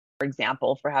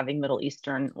example, for having Middle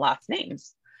Eastern last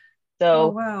names. Oh, So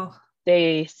wow.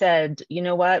 they said, you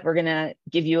know what, we're going to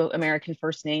give you American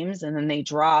first names. And then they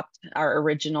dropped our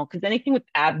original, because anything with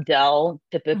Abdel,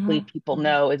 typically Hmm. people Hmm.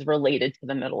 know is related to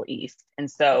the Middle East. And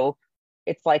so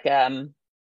it's like,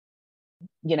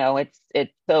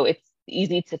 it's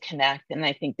easy to connect. And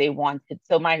I think they wanted,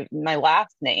 so my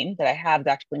last name that I have is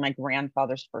actually my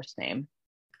grandfather's first name.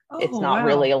 It's Oh, not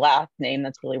really wow. a last name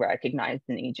that's really recognized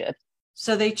in Egypt,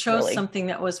 So they chose really. something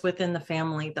that was within the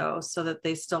family, though, so that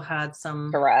they still had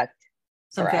Correct.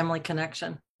 some Correct. family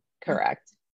connection. Huh.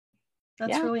 Correct. That's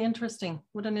Yeah. really interesting.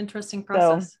 What an interesting So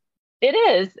process. it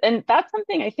is. And that's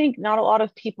something I think not a lot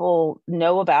of people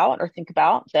know about or think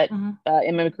about, that Hmm.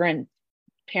 immigrant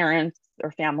parents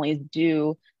or families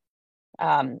do,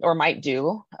 or might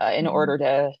do, in Hmm. order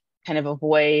to kind of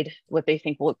avoid what they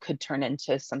think will could turn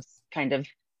into some kind of,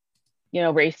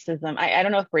 racism. I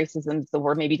don't know if racism is the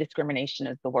word, maybe discrimination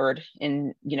is the word,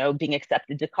 in, being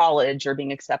accepted to college or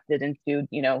being accepted into,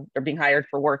 or being hired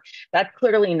for work. That's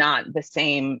clearly not the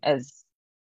same as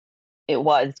it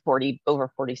was 40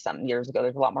 something years ago.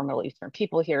 There's a lot more Middle Eastern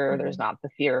people here. There's Hmm. not the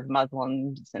fear of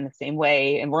Muslims in the same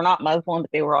way. And we're not Muslim,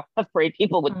 but they were afraid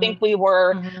people would think Hmm. we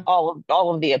were, Hmm. all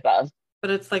of the above.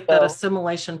 But it's like that So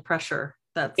assimilation pressure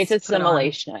it's that's put on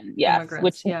assimilation, yes,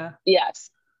 immigrants. Yeah. yes,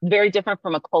 very different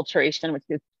from acculturation, which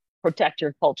is protect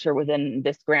your culture within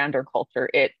this grander culture.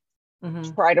 It Hmm.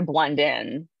 try to blend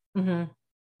in, Hmm.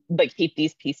 but keep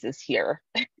these pieces here.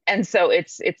 And so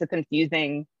it's a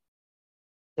confusing.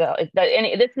 So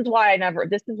this is why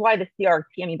this is why the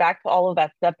CRT, I mean, back to all of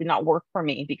that stuff, did not work for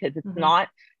me, because it's Hmm. not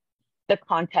the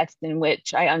context in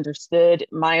which I understood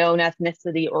my own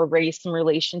ethnicity or race in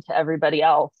relation to everybody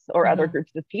else or other Hmm.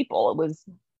 groups of people. It was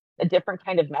a different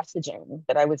kind of messaging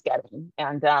that I was getting.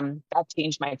 And that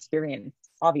changed my experience,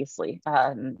 obviously,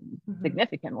 Hmm.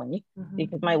 significantly, Hmm.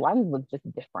 because my lens was just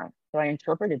different. So I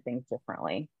interpreted things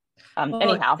differently. Well,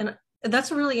 Anyhow, and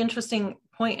that's a really interesting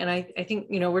point, and I think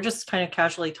we're just kind of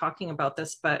casually talking about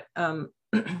this, but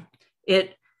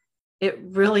it it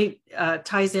really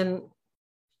ties in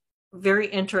very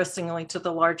interestingly to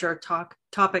the larger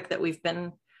topic that we've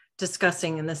been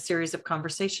discussing in this series of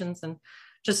conversations. And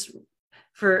just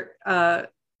for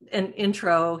an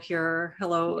intro here,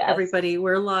 hello yes. everybody,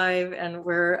 we're live and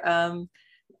we're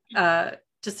uh,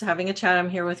 just having a chat. I'm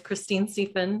here with Christine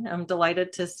Sefein. I'm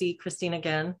delighted to see Christine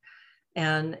again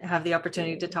and have the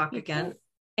opportunity to talk again.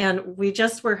 And we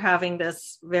just were having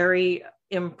this very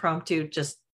impromptu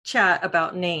just chat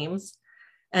about names,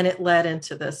 and it led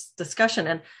into this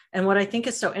discussion. And what I think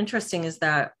is so interesting is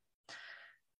that,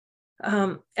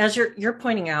 as you're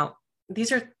pointing out,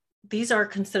 these are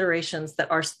considerations that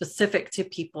are specific to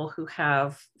people who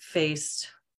have faced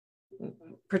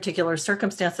particular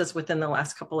circumstances within the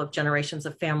last couple of generations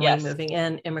of family Yes. moving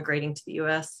in, immigrating to the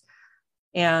US.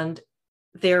 And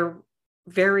they're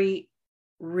very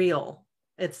real.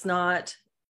 It's not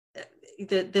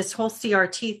this whole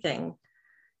CRT thing,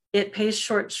 it pays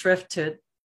short shrift to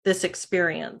this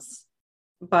experience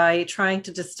by trying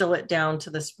to distill it down to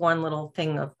this one little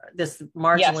thing of this Yes.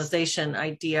 marginalization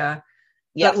idea.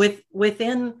 But Yes.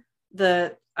 within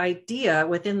the idea,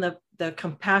 within the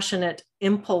compassionate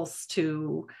impulse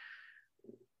to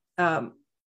um,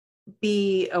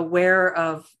 be aware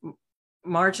of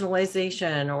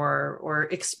marginalization or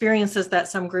experiences that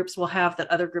some groups will have that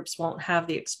other groups won't have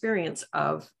the experience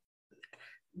of,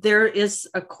 there is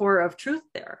a core of truth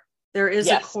there. There is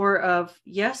a Yes. core of,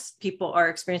 yes, people are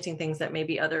experiencing things that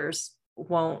maybe others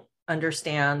won't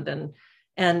understand.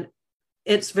 And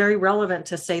it's very relevant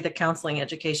to, say, the counseling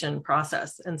education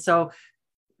process. And so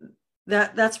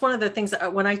that's one of the things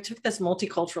that when I took this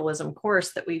multiculturalism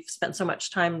course that we've spent so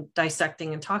much time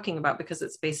dissecting and talking about, because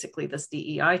it's basically this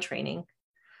DEI training,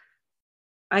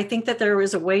 I think that there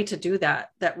is a way to do that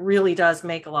that really does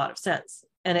make a lot of sense.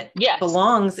 And it Yes.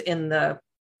 belongs in the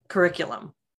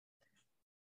curriculum,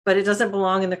 but it doesn't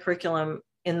belong in the curriculum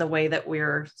in the way that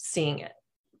we're seeing it.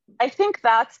 I think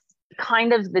that's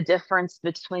kind of the difference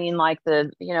between, like, the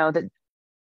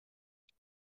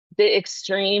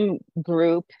extreme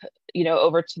group,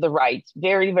 over to the right,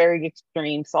 very, very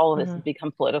extreme. So all of this has Mm-hmm.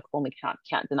 become political, and we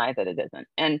can't deny that it isn't.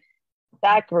 And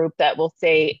that group that will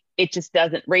say it just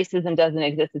doesn't, racism doesn't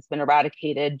exist, it's been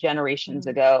eradicated generations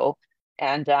Mm-hmm. ago,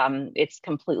 and it's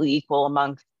completely equal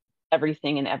amongst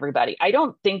everything and everybody. I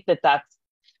don't think that that's,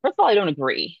 first of all, I don't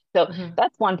agree. So Mm-hmm.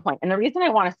 that's one point. And the reason I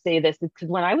want to say this is because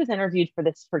when I was interviewed for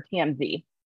this for TMZ,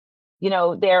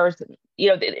 there's,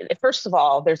 first of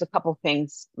all, there's a couple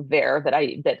things there that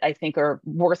I think are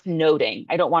worth noting.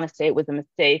 I don't want to say it was a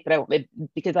mistake, but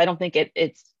because I don't think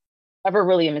it's ever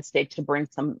really a mistake to bring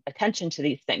some attention to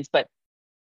these things. But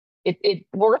it's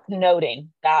worth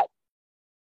noting that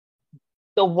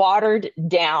the watered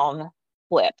down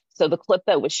clip, so the clip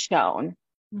that was shown,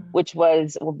 Mhm. which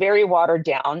was very watered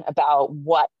down about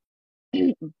what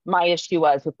my issue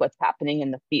was with what's happening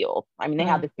in the field. I mean, they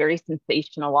have Mhm. this very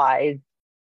sensationalized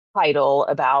title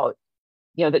about,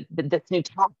 this new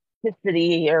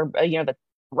toxicity or, the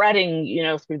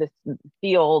spreading, through this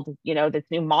field, this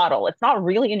new model. It's not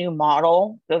really a new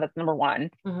model. So that's number one,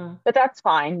 Mhm. but that's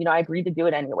fine. I agreed to do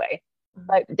it anyway. Mhm.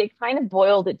 But they kind of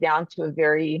boiled it down to a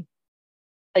very,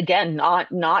 again, not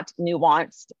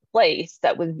nuanced place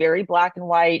that was very black and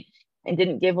white and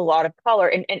didn't give a lot of color.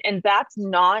 And that's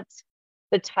not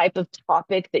the type of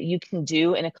topic that you can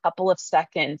do in a couple of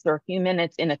seconds or a few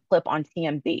minutes in a clip on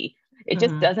TMZ. It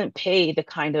just Mhm. doesn't pay the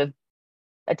kind of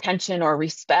attention or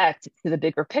respect to the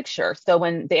bigger picture. So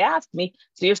when they asked me,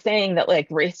 so you're saying that like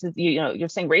racism, you're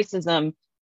saying racism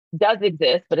does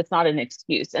exist, but it's not an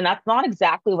excuse. And that's not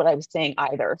exactly what I was saying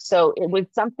either. So it was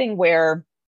something where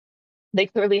they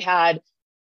clearly had,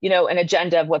 an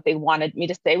agenda of what they wanted me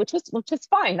to say, which is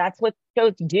fine. That's what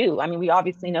shows do. I mean, we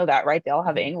obviously know that, right? They all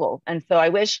have Mhm. angles, and so I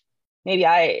wish maybe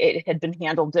it had been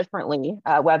handled differently,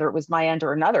 whether it was my end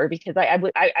or another, because I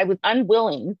was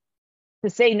unwilling to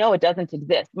say no, it doesn't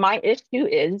exist. My issue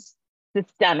is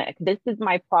systemic. This is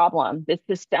my problem. This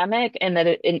systemic, and that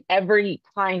in every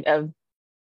kind of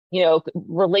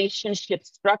relationship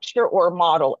structure or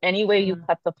model, any way you Mhm.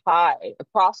 cut the pie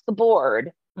across the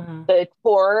board, Mhm. the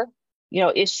core,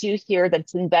 issue here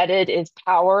that's embedded is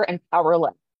power and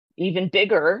powerless. Even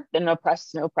bigger than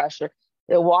oppressed and oppressor.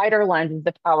 The wider lens is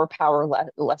the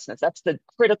powerlessness. That's the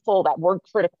critical, that word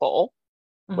critical,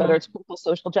 whether Mhm. it's critical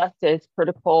social justice,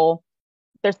 critical,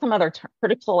 there's some other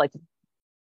critical like The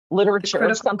literature or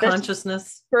critical something,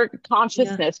 consciousness. Yeah.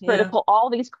 consciousness, Yeah. critical, all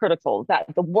these criticals.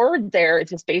 That the word there is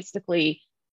just basically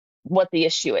what the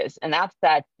issue is. And that's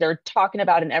that they're talking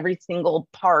about in every single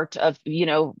part of,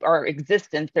 our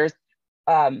existence. There's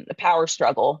a power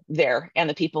struggle there. And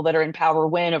the people that are in power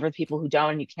win over the people who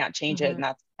don't, and you can't change it. Mhm. And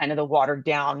that's kind of the watered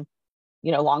down,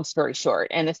 long story short.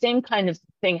 And the same kind of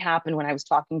thing happened when I was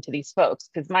talking to these folks,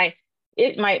 because my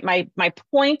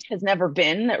point has never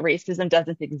been that racism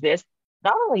doesn't exist.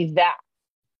 Not only that,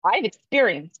 I've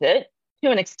experienced it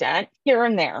to an extent here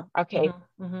and there. Okay. Mhm.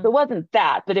 So it Mhm. wasn't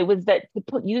that, but it was that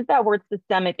use that word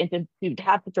systemic and to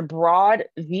have such a broad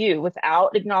view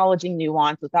without acknowledging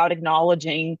nuance, without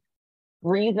acknowledging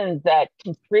reasons that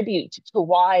contribute to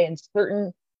why in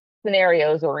certain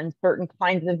scenarios or in certain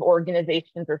kinds of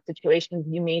organizations or situations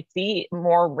you may see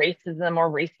more racism or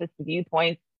racist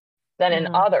viewpoints than in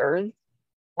Mhm. others.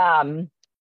 Um,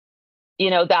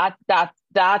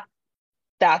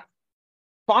 that's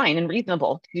fine and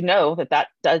reasonable to know that that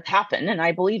does happen, and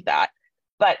I believe that.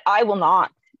 But I will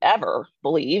not ever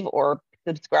believe or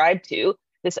subscribe to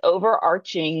this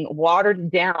overarching,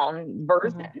 watered down Mhm.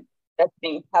 version that's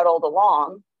being peddled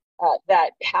along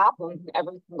that happens in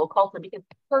every single culture. Because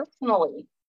personally,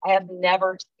 I have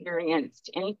never experienced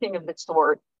anything of the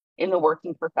sort in the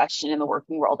working profession, in the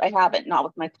working world. I haven't, not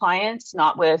with my clients,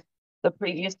 not with the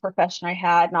previous profession I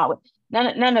had, not with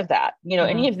none of that.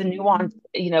 Any Mhm. of the nuance,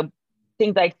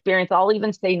 things I experienced, I'll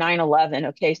even say 9/11.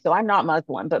 Okay. So I'm not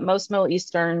Muslim, but most Middle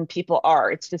Eastern people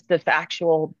are. It's just a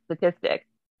factual statistic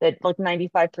that like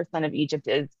 95% of Egypt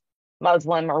is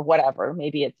Muslim or whatever.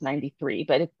 Maybe it's 93,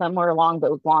 but it's somewhere along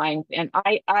those lines. And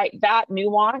that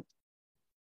nuance,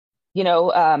 you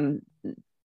know, um,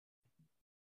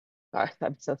 gosh,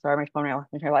 I'm so sorry. My phone, I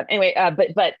lost my train of thought. Anyway,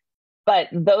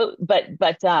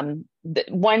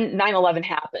 when 9/11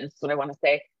 happened, is what I want to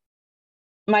say.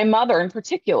 My mother in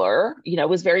particular,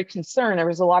 was very concerned. There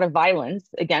was a lot of violence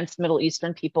against Middle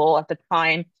Eastern people at the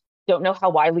time. Don't know how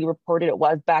widely reported it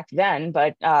was back then,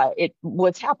 but it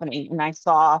was happening. And I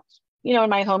saw, in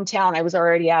my hometown, I was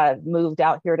already moved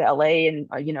out here to LA, and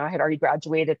I had already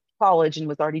graduated college and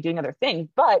was already doing other things.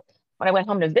 But when I went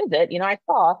home to visit, I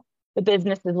saw the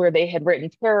businesses where they had written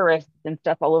terrorists and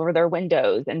stuff all over their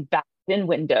windows and bashed in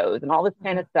windows and all this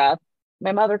kind Mhm. of stuff.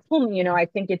 My mother told me, I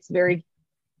think it's very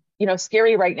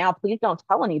scary right now. Please don't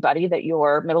tell anybody that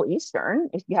you're Middle Eastern.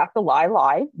 If you have to lie,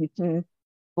 lie. You can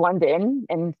blend in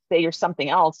and say you're something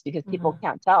else because people Mhm.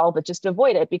 can't tell, but just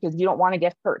avoid it because you don't want to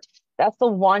get hurt. That's the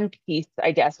one piece,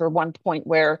 I guess, or one point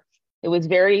where it was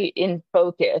very in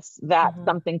focus that Mhm.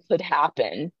 something could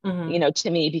happen, Mhm. to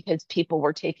me because people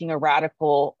were taking a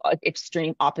radical,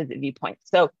 extreme opposite viewpoint.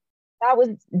 So that was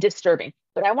disturbing.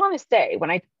 But I want to say,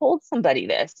 when I told somebody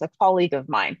this, a colleague of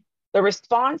mine, the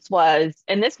response was,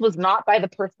 and this was not by the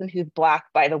person who's Black,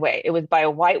 by the way, it was by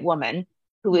a white woman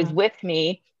who is Mhm. with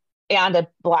me and a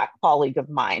Black colleague of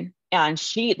mine. And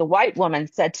the white woman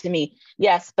said to me,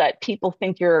 yes, but people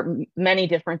think you're many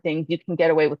different things. You can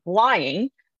get away with lying.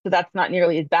 So that's not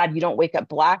nearly as bad. You don't wake up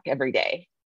black every day.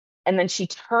 And then she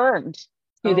turned to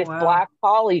Oh, this wow. black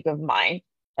colleague of mine.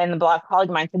 And the black colleague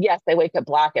of mine said, yes, I wake up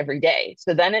black every day.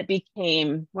 So then it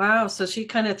became, Wow. So she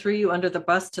kind of threw you under the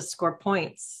bus to score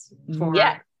points yes, for,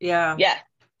 yeah. yes,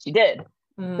 she did.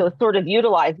 So Mm, it's sort of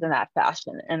utilized in that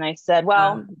fashion. And I said, yeah.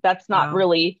 well, that's not Wow.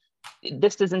 really,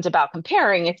 this isn't about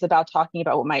comparing. It's about talking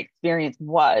about what my experience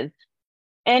was.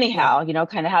 Yeah. Anyhow,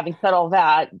 kind of having said all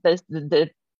that,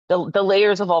 the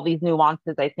layers of all these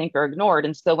nuances, I think, are ignored.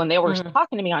 And so when they were Mm,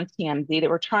 talking to me on TMZ, they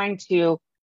were trying to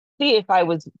see if I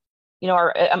was,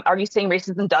 are you saying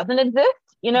racism doesn't exist?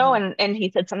 mhm. And he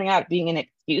said something about being an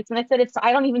excuse. And I said,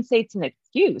 I don't even say it's an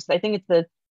excuse. I think it's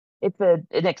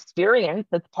an experience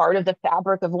that's part of the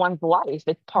fabric of one's life.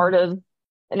 It's part Mhm. of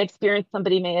an experience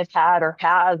somebody may have had or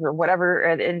has or whatever,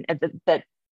 and that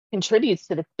contributes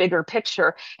to this bigger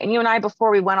picture. And you and I,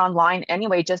 before we went online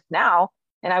anyway, just now,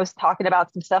 and I was talking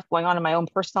about some stuff going on in my own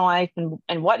personal life and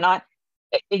whatnot,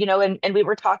 and we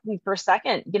were talking for a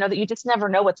second, that you just never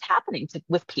know what's happening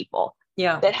with people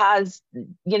Yeah. that has,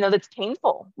 that's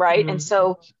painful, right? And Mhm.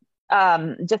 so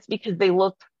just because they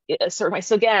look a certain way.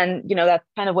 So again, that's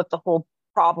kind of what the whole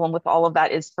problem with all of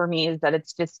that is for me, is that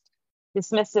it's just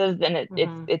dismissive, and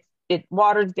Mhm. it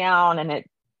waters down, and it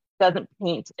doesn't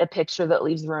paint a picture that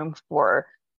leaves room for,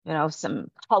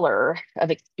 some color of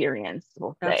experience,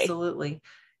 we'll say. Absolutely.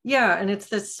 Yeah. And it's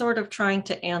this sort of trying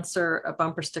to answer a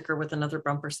bumper sticker with another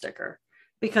bumper sticker.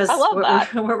 I Because love what we're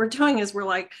that. what we're doing is we're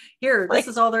like, here, this Like,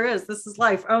 is all there is. This is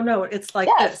life. Oh no, it's like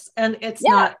yes, this. And it's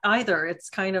yes, not either. It's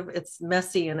kind of it's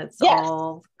messy and it's yes,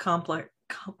 all yes,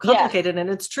 complicated and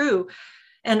it's true.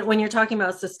 And when you're talking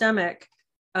about systemic,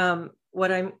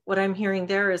 what I'm hearing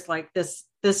there is like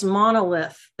this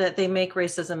monolith that they make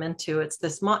racism into. It's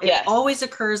it yes, always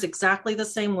occurs exactly the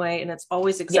same way, and it's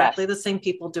always yes, exactly the same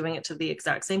people doing it to the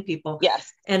exact same people.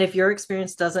 yes, And if your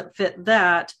experience doesn't fit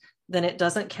that, then it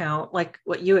doesn't count. Like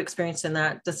what you experienced in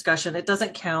that discussion, it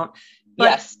doesn't count.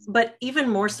 but yes. but even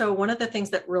more so, one of the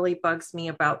things that really bugs me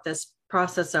about this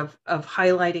process of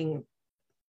highlighting,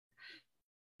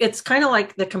 it's kind of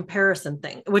like the comparison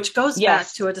thing, which goes back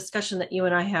Yes, to a discussion that you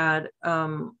and I had,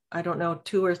 I don't know,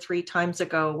 2 or 3 times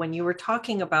ago, when you were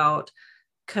talking about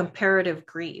comparative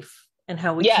grief and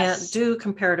how we can't yes, do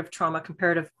comparative trauma,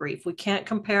 comparative grief. We can't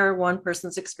compare one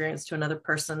person's experience to another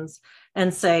person's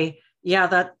and say, yeah,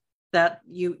 that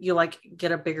you like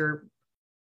get a bigger,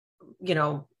 you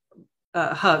know,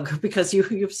 hug because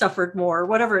you've suffered more, or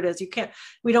whatever it is. You can't.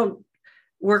 We don't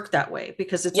work that way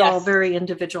because it's all yes, very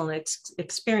individual and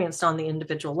experienced on the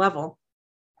individual level.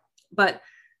 But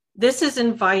this is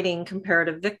inviting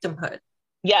comparative victimhood.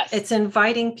 yes, It's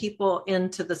inviting people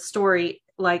into the story.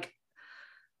 Like,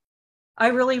 I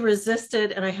really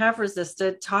resisted, and I have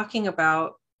resisted talking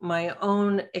about my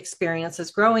own experiences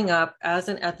growing up as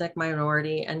an ethnic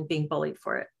minority and being bullied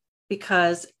for it,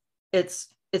 because it's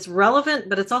relevant,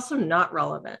 but it's also not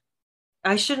relevant.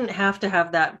 I shouldn't have to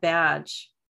have that badge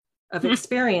of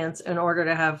experience in order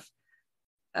to have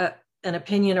a, an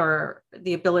opinion or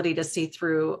the ability to see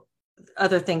through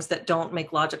other things that don't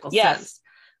make logical yes, sense.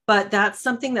 But that's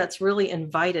something that's really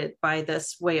invited by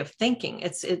this way of thinking.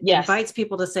 It yes, invites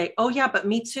people to say, oh yeah, but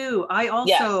me too, I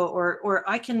yes, also, or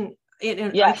I can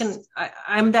yes,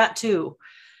 I'm that too.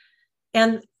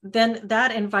 And then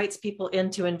that invites people in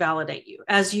to invalidate you,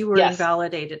 as you were yes,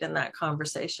 invalidated in that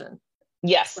conversation.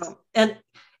 yes, So,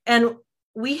 and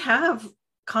we have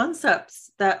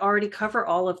concepts that already cover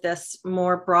all of this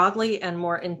more broadly and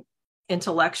more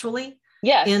intellectually. In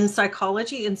yes,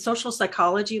 psychology, in social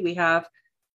psychology,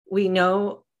 we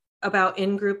know about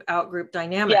in-group, out-group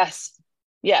dynamics, yes,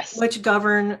 yes, which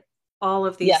govern all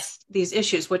of these yes, these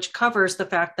issues, which covers the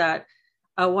fact that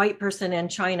a white person in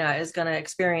China is going to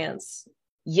experience,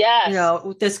 yes,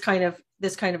 this kind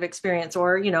of experience,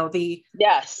 or the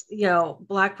yes,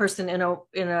 black person in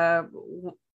a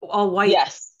all white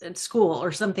yes, school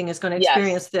or something is going to yes,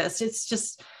 experience this. It's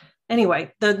just,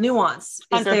 anyway, the nuance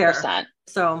is there. 100%.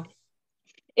 So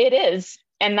It is.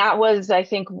 And that was, I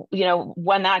think,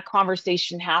 when that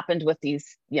conversation happened with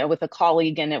with a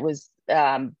colleague, and it was,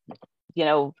 you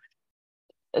know,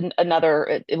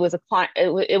 another, it was a client,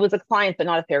 it was a client, but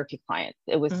not a therapy client.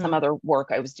 It was some mhm. other work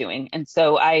I was doing. And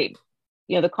so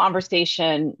the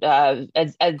conversation, as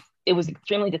it was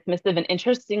extremely dismissive. And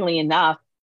interestingly enough,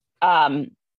 um,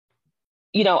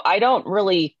 I don't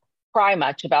really cry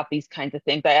much about these kinds of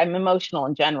things. I'm emotional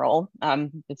in general.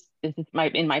 This is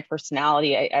in my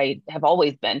personality. I have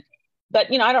always been. but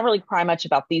I don't really cry much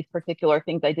about these particular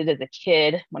things I did as a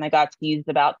kid when I got teased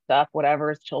about stuff,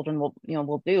 whatever as children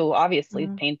will do. Obviously, it's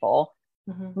Mm-hmm. painful,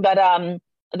 Mm-hmm. but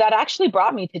that actually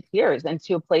brought me to tears and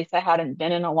to a place I hadn't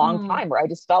been in a long Mm-hmm. time, where I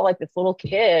just felt like this little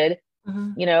kid,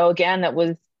 Mm-hmm. again, that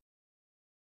was,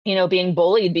 being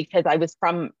bullied because I was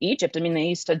from Egypt. I mean, they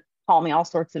used to call me all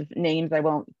sorts of names I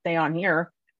won't say on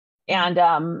here. And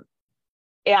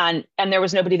and there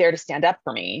was nobody there to stand up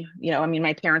for me. I mean,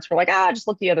 my parents were like, just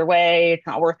look the other way. It's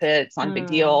not worth it. It's not a big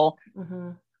deal.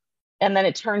 Mm-hmm. And then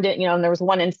it turned it, and there was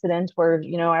one incident where,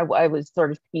 I was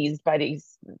sort of teased by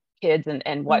these kids and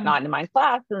Mm-hmm. whatnot in my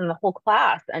class. And the whole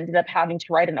class ended up having to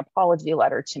write an apology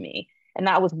letter to me. And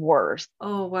that was worse.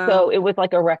 Oh, So wow. it was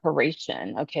like a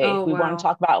reparation. Okay. If Oh, we want to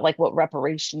wow. talk about like what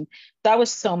reparation, that was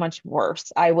so much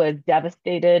worse. I was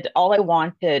devastated. All I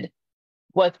wanted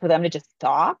was for them to just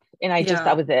stop. And that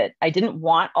Yeah. was it. I didn't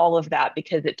want all of that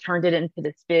because it turned it into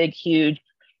this big, huge,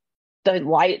 the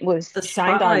light was The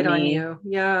shined on spotlight on me. you.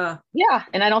 Yeah. Yeah.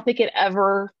 And I don't think it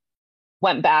ever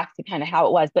went back to kind of how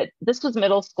it was. But this was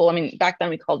middle school. I mean, back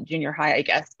then we called it junior high, I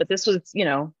guess, but this was,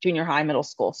 junior high, middle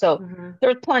school. So Mm-hmm. there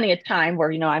was plenty of time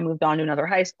where, I moved on to another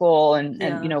high school and,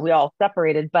 Yeah. we all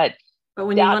separated. But But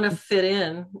when you that, want to fit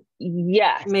in,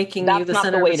 yes, making you that's the not the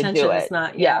center of way to do attention is it.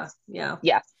 not, yeah. Yes. Yeah.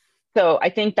 Yes. So I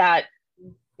think that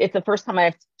it's the first time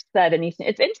I've said anything.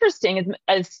 It's interesting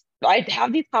as I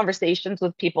have these conversations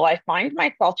with people, I find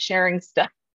myself sharing stuff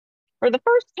for the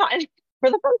first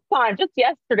time, just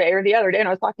yesterday or the other day, and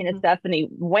I was talking to Stephanie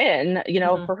Wynn,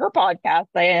 Mm-hmm. for her podcast,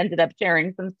 I ended up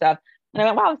sharing some stuff. And I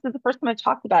went, wow, this is the first time I've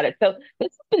talked about it. So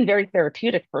this has been very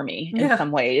therapeutic for me in Yeah.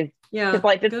 some ways. Because Yeah.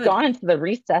 like it's Good. gone into the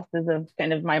recesses of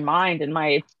kind of my mind and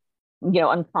my,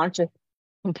 unconscious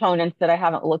components that I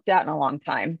haven't looked at in a long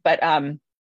time. But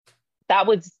that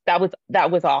was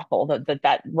awful.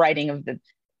 That writing of the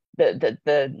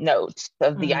notes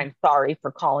of the Mm-hmm. I'm sorry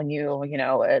for calling you, a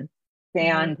Mm-hmm.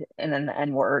 sand and then the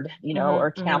N word,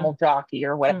 or Mm-hmm. camel jockey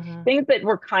or whatever. Mm-hmm. Things that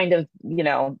were kind of,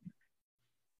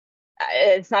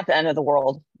 it's not the end of the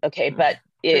world. Okay. But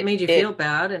But it it made you it feel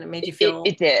bad and it made you it feel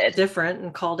did. different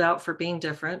and called out for being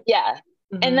different. Yeah.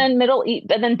 And Mm-hmm. then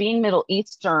and then being Middle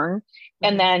Eastern,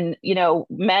 and Mm-hmm. then,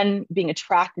 men being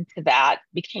attracted to that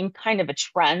became kind of a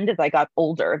trend as I got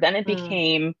older. Then it Mm.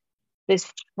 became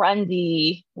this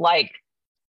trendy, like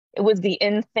it was the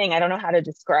in thing. I don't know how to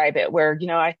describe it, where,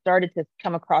 I started to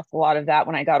come across a lot of that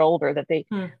when I got older, that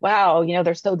Mm. wow,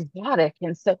 they're so exotic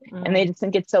and they Mm. just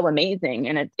think it's so amazing.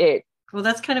 And it, Well,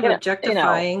 that's kind of you know, you know,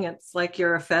 objectifying. It's like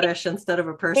you're a fetish instead of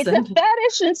a it's a person.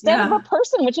 fetish instead of a Yeah.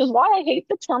 person, which is why I hate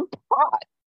the term pot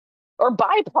or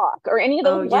BIPOC or any of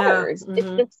Oh, those yeah. letters. It's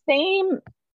Mm-hmm. the same.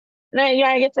 And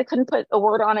I guess I couldn't put a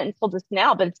word on it until just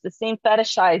now, but it's the same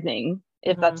fetishizing,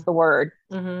 if that's Mm-hmm. the word,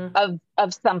 Mm-hmm.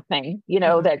 of something,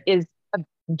 Mm-hmm. that is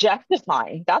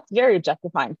objectifying. That's very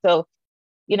objectifying. So,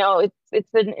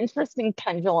 it's an interesting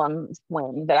pendulum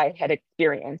swing that I had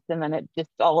experienced. And then it just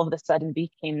all of a sudden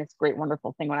became this great,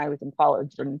 wonderful thing when I was in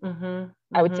college, and Mm-hmm.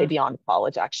 I would say Mm-hmm. beyond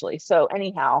college, actually. So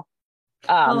anyhow,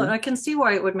 Well, and I um, can see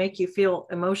why it would make you feel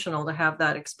emotional to have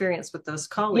that experience with those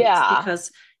colleagues yeah,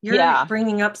 because you're yeah,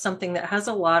 bringing up something that has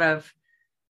a lot of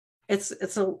it's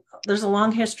a there's a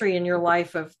long history in your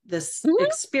life of this mhm,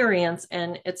 experience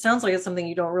and it sounds like it's something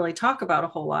you don't really talk about a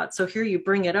whole lot. So here you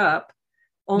bring it up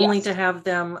only to yes, have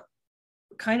them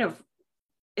kind of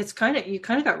it's kind of you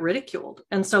kind of got ridiculed.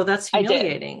 And so that's I did.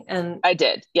 humiliating. And I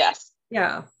did. Yes.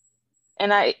 yeah.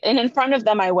 And in front of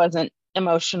them, I wasn't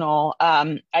emotional.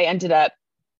 I ended up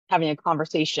having a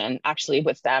conversation actually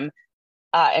with them,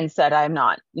 and said, I'm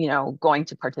not, going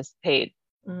to participate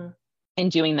Mm-hmm. in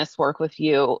doing this work with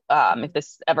you, if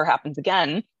this ever happens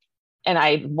again. And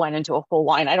I went into a full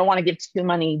line. I don't want to give too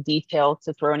many details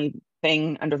to throw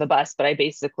anything under the bus, but I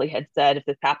basically had said, if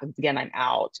this happens again, I'm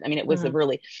out. I mean, it was a Mm-hmm.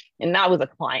 really, and that was a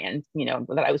client,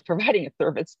 that I was providing a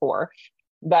service for,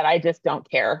 but I just don't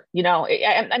care.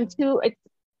 I'm too,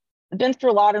 I've been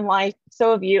through a lot in life.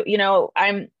 So have you,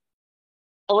 I'm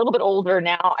a little bit older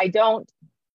now. I don't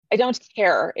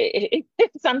care. If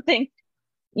something,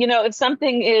 if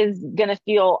something is going to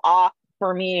feel off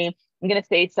for me, I'm going to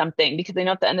say something, because I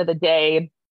know at the end of the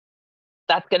day,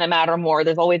 that's going to matter more.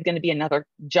 There's always going to be another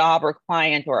job or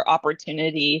client or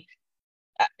opportunity.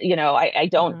 I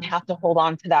don't Mm-hmm. have to hold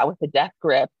on to that with a death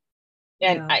grip.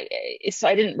 And Yeah. so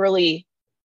I didn't really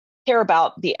care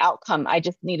about the outcome. I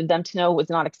just needed them to know it was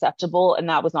not acceptable. And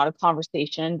that was not a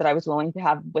conversation that I was willing to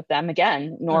have with them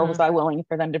again, nor was Mm-hmm. I willing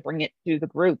for them to bring it to the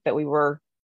group that we were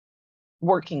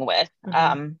working with.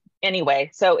 Mm-hmm. Anyway,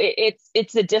 so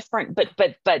it's a different,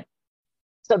 but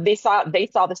So they saw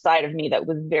the side of me that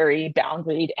was very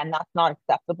boundaried, and that's not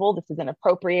acceptable. This is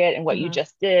inappropriate, and what you Mm-hmm.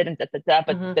 just did, and da da da.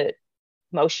 But Mm-hmm. the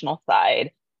emotional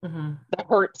side, Mm-hmm. the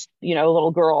hurt,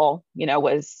 little girl,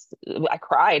 was I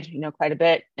cried, quite a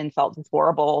bit and felt just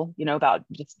horrible, about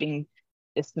just being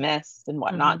dismissed and Mm-hmm.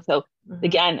 whatnot. So Mm-hmm.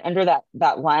 again, under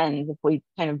that lens, if we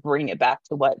kind of bring it back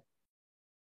to what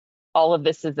all of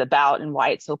this is about and why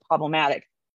it's so problematic,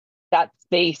 that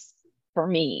space for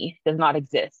me does not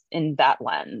exist in that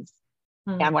lens.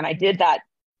 And when I did that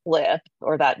clip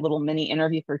or that little mini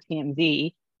interview for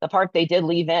TMZ, the part they did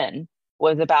leave in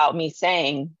was about me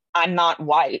saying, I'm not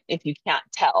white if you can't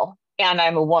tell, and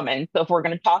I'm a woman. So if we're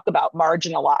going to talk about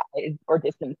marginalized or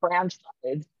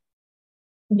disenfranchised,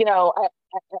 I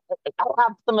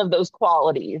have some of those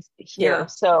qualities here. Yeah.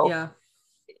 So, Yeah.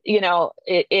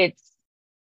 it's,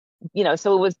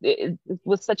 so it was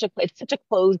it's such a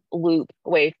closed loop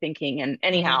way of thinking. And Mm-hmm.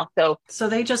 anyhow, so So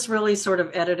they just really sort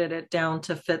of edited it down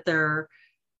to fit their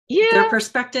yeah,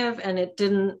 perspective, and it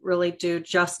didn't really do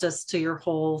justice to your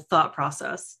whole thought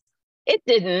process. it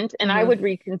didn't, and I Mm-hmm. would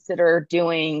reconsider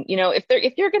doing,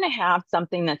 if you're going to have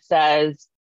something that says,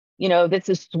 this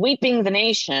is sweeping the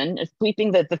nation,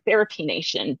 sweeping the therapy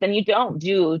nation, then you don't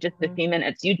do just a Mm-hmm. few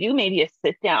minutes. You do maybe a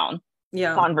sit down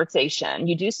Yeah. conversation.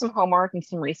 You do some homework and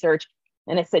some research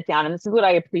and a sit down. And this is what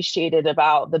I appreciated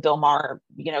about the Bill Maher,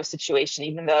 situation,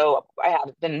 even though I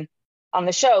haven't been on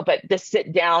the show, but the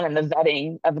sit down and the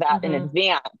vetting of that in Mm-hmm.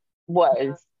 advance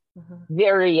was Mm-hmm.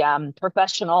 very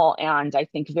professional, and I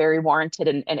think very warranted,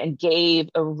 and gave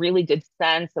a really good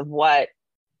sense of what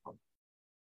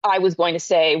I was going to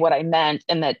say, what I meant,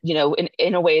 and that,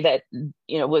 in a way that,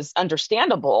 was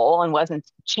understandable and wasn't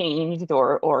changed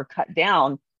or cut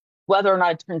down. Whether or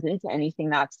not it turns into anything,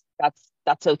 that's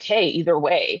okay either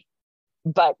way.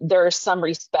 But there's some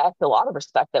respect, a lot of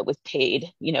respect that was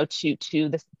paid, to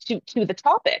the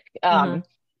topic. Mm-hmm.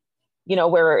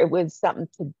 Where it was something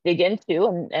to dig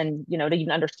into, and to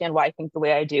even understand why I think the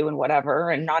way I do and whatever.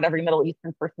 And not every Middle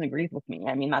Eastern person agrees with me.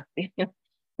 I mean, that's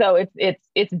so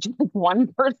it's just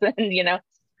one person,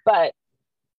 But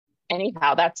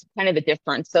anyhow, that's kind of the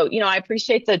difference. So, I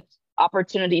appreciate the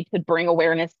opportunity to bring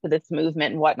awareness to this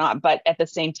movement and whatnot, but at the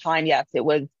same time, yes, it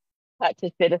was cut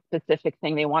to fit a specific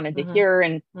thing they wanted to Mm-hmm. hear,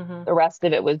 and Mm-hmm. the rest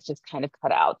of it was just kind of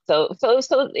cut out. So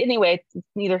anyway, it's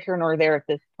neither here nor there at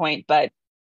this point, but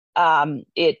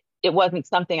it wasn't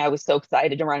something I was so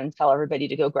excited to run and tell everybody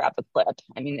to go grab the clip.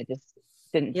 I mean, it just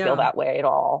didn't feel Yeah. that way at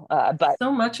all. But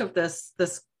So much of this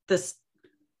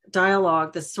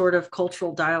dialogue, this sort of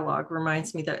cultural dialogue,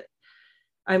 reminds me that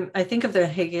I think of the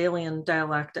Hegelian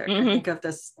dialectic. I mhm, think of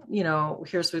this,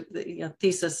 here's with the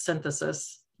thesis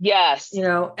synthesis, yes,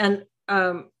 and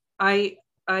I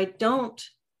don't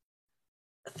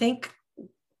think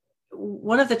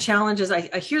one of the challenges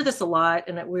I hear this a lot,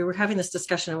 and we were having this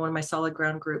discussion in one of my solid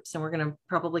ground groups, and we're going to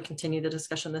probably continue the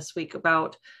discussion this week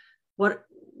about what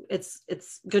it's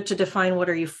good to define what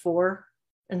are you for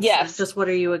instead of yes, just what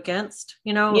are you against.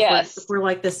 If yes, we're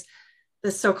like this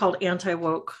so-called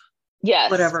anti-woke yes,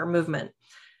 whatever movement.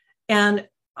 And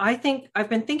I think I've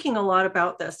been thinking a lot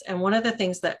about this. And one of the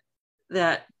things that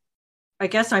I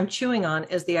guess I'm chewing on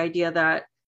is the idea that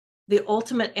the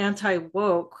ultimate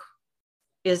anti-woke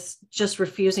is just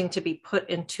refusing to be put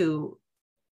into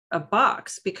a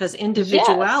box, because yes,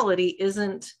 individuality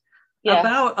isn't yes,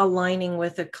 about aligning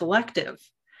with a collective.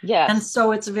 And yes,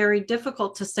 so it's very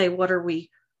difficult to say, what are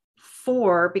we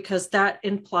for? Because that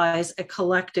implies a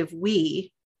collective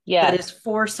we that is yes,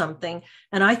 for something.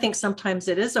 And I think sometimes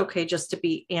it is okay just to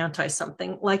be anti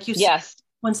something. Like you said, yes.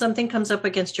 when something comes up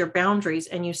against your boundaries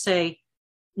and you say,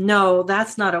 no,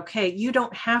 that's not okay, you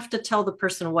don't have to tell the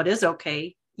person what is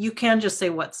okay. You can just say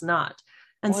what's not.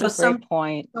 And What so a great some,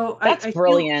 point. so That's I feel,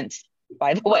 brilliant,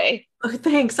 by the well, way.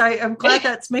 thanks. I'm glad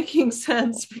that's making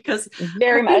sense, because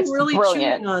Very I've been much really chewing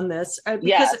brilliant. on this, because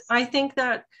Yes, I think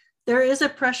that there is a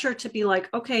pressure to be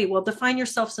like, okay, well, define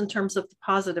yourselves in terms of the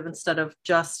positive instead of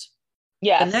just the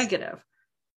yes, negative.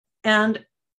 And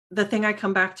the thing I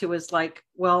come back to is like,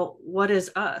 well, what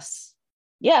is us?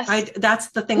 yes. That's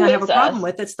the thing Who I have a is problem us?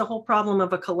 with. It's the whole problem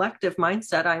of a collective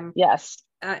mindset. I'm Yes,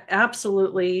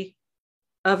 absolutely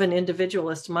of an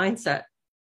individualist mindset.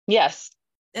 yes,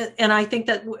 And I think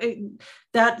that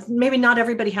maybe not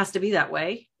everybody has to be that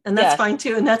way, and that's yes, fine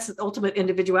too. And that's ultimate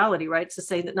individuality, right? To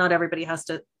say that not everybody has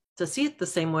to see it the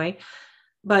same way.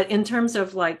 But in terms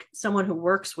of like someone who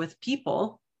works with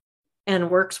people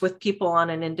and works with people on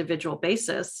an individual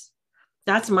basis,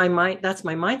 that's my mind. That's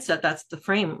my mindset. That's the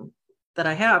frame that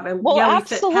I have. And well, yeah, we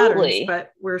fit patterns, absolutely.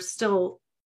 but we're still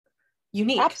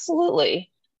unique.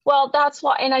 Absolutely. Well, that's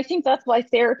why, and I think that's why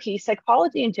therapy,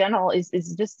 psychology in general is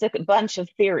just a bunch of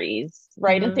theories,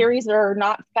 right? And Mm-hmm. theories are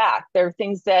not fact. They're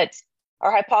things that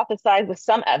are hypothesized with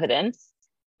some evidence,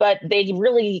 but they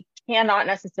really cannot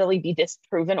necessarily be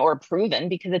disproven or proven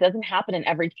because it doesn't happen in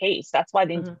every case. That's why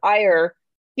the Mm-hmm. entire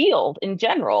field in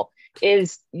general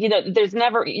is, there's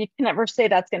never, you can never say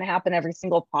that's going to happen every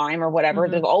single time or whatever.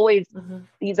 There's Mm-hmm. always Mm-hmm.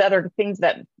 these other things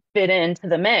that fit into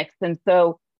the mix. And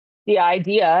so the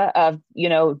idea of,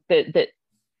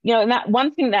 and that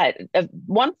one thing that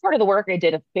one part of the work I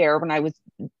did at FAIR when I was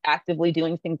actively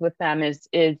doing things with them is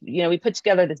we put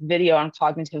together this video on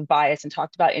cognitive bias and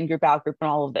talked about in-group, out-group, and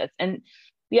all of this. And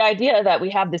the idea that we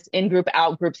have this in-group,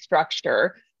 out-group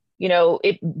structure,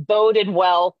 it boded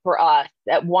well for us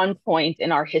at one point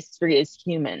in our history as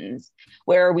humans,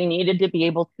 where we needed to be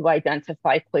able to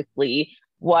identify quickly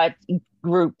what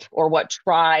group or what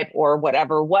tribe or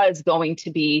whatever was going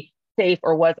to be safe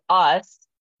or was us,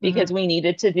 because Mm-hmm. we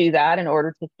needed to do that in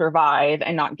order to survive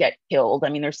and not get killed. I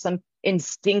mean, there's some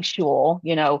instinctual,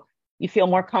 you feel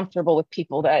more comfortable with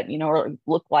people that, or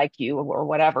look like you or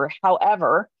whatever.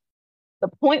 However, the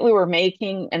point we were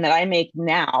making and that I make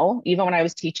now, even when I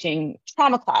was teaching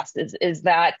trauma classes, is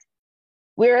that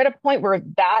we're at a point where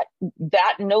that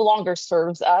no longer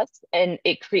serves us and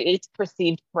it creates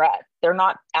perceived threats. They're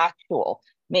not actual.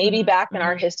 Maybe back in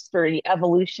our Mm-hmm. history,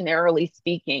 evolutionarily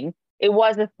speaking, it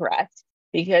was a threat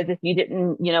because if you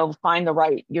didn't, find the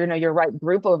right, your right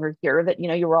group over here that,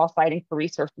 you were all fighting for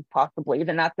resources possibly,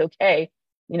 then that's okay.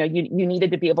 You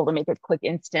needed to be able to make a quick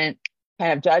instant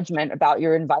kind of judgment about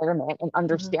your environment and Mm-hmm.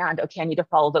 understand, okay, I need to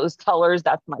follow those colors.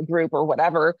 That's my group or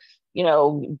whatever, you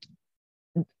know,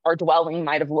 our dwelling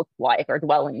might have looked like, our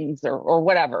dwellings or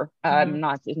whatever. Mm-hmm. I'm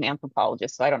not an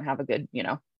anthropologist, so I don't have a good,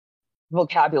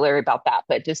 vocabulary about that.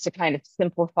 But just to kind of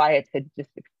simplify it to just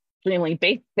extremely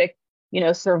basic,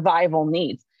 survival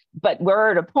needs. But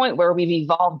we're at a point where we've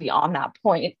evolved beyond that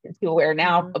point to where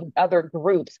now Mm-hmm. other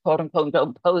groups, quote unquote,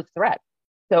 don't pose threats.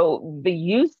 So the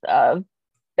use of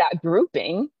that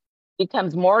grouping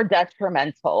becomes more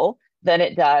detrimental than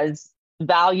it does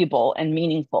valuable and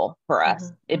meaningful for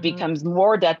us. It Mm-hmm. becomes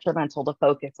more detrimental to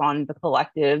focus on the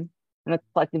collective and the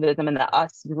collectivism and the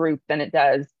us group than it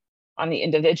does on the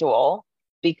individual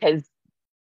because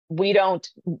we don't,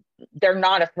 they're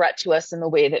not a threat to us in the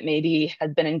way that maybe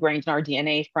has been ingrained in our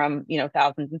DNA from,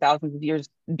 thousands and thousands of years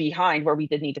behind where we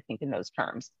did need to think in those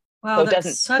terms. Wow, So it that's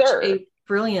doesn't such serve. a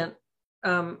brilliant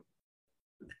um,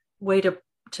 way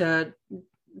to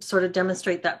sort of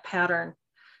demonstrate that pattern,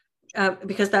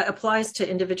 because that applies to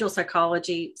individual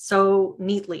psychology so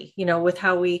neatly, with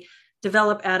how we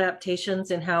develop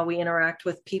adaptations and how we interact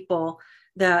with people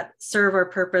that serve our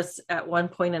purpose at one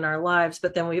point in our lives.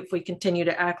 But then if we continue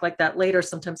to act like that later,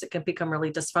 sometimes it can become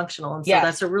really dysfunctional. And so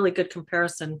that's Yes. a really good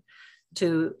comparison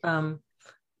to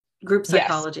group Yes.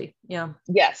 psychology. Yeah.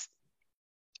 Yes.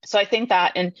 So I think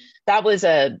that, and that was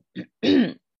a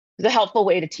was a helpful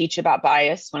way to teach about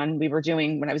bias when I was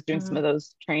doing some Mm-hmm. of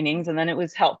those trainings, and then it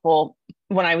was helpful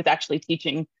when I was actually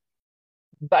teaching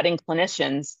budding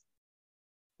clinicians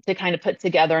to kind of put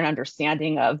together an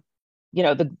understanding of,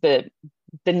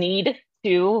 the need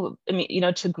to, I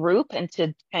mean, to group and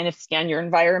to kind of scan your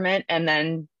environment, and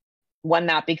then when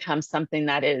that becomes something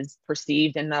that is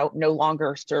perceived and no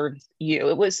longer serves you,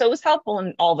 it was helpful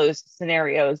in all those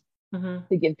scenarios Mm-hmm.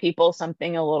 to give people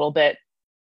something a little bit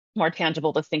more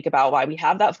tangible to think about why we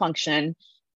have that function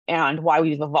and why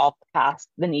we've evolved past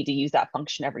the need to use that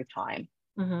function every time.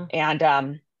 Mm-hmm.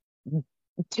 And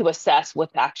to assess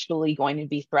what's actually going to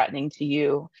be threatening to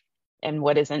you and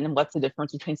what isn't, and what's the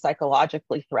difference between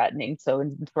psychologically threatening, so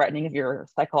threatening of your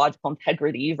psychological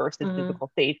integrity versus Mm-hmm. physical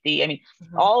safety. I mean,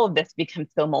 Mm-hmm. all of this becomes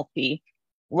so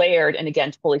multi-layered and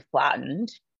again totally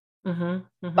flattened Mm-hmm.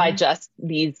 by Mm-hmm. just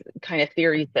these kind of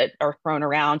theories that are thrown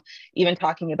around, even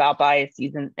talking about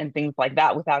biases and things like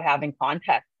that without having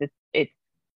context.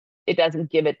 It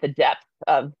doesn't give it the depth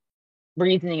of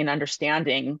reasoning and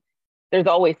understanding. There's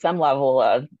always some level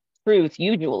of truth,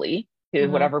 usually, to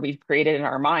Mm-hmm. whatever we've created in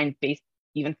our minds based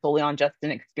even solely on just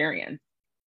an experience.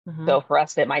 Mm-hmm. So for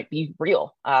us, it might be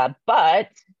real. But,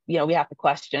 we have to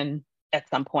question at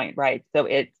some point, right? So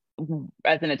it's,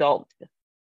 as an adult,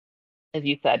 as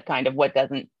you said, kind of what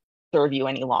doesn't serve you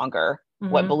any longer,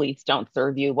 what Mm-hmm. beliefs don't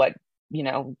serve you, what,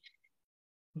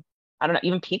 I don't know,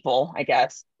 even people, I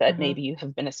guess, that Mm-hmm. maybe you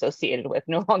have been associated with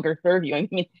no longer serve you. I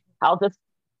mean, I'll just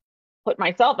put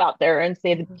myself out there and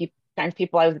say the Mm-hmm. kinds of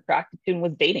people I was attracted to and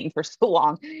was dating for so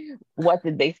long, what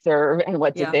did they serve and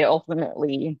what did Yeah. they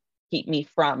ultimately keep me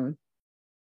from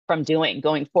doing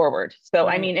going forward? So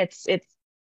I Right. mean, it's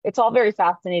it's all very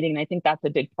fascinating. And I think that's a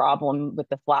big problem with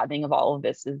the flattening of all of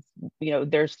this is,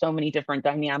 there's so many different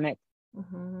dynamics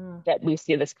Hmm. that we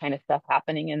see this kind of stuff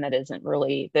happening and that isn't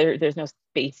really there's no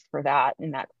space for that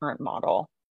in that current model.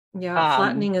 Yeah, Um,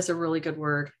 flattening is a really good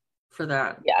word for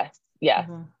that. yes, yes.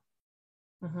 Hmm.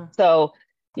 Hmm. So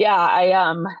yeah,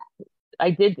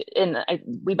 I did and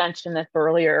we mentioned this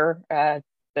earlier, that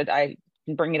I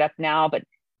can bring it up now, but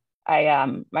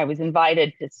I was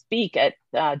invited to speak at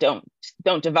Don't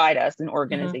Divide Us, an Hmm.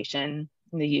 organization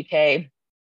in the UK.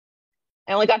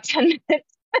 I only got 10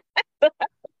 minutes.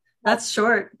 That's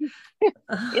short.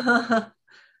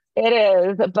 It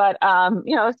is, but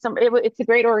it's a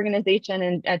great organization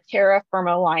and Terra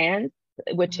Firma Alliance,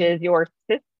 which Mhm. is your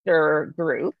sister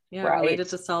group, Yeah, right? related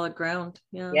to solid ground.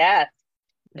 Yeah. Yes.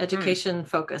 Mhm. Education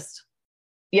focused.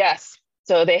 Yes.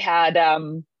 So they had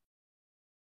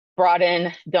brought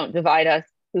in Don't Divide Us,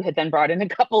 who had then brought in a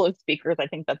couple of speakers. I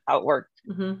think that's how it worked.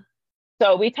 Hmm.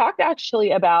 So we talked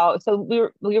actually about, so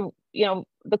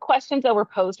the questions that were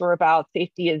posed were about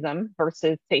safetyism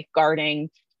versus safeguarding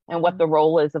and what Hmm. the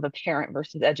role is of a parent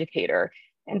versus educator.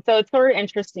 And so it's sort of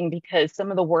interesting because some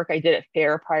of the work I did at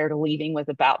FAIR prior to leaving was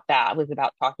about that, was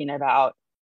about talking about,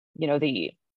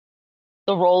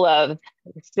 the role of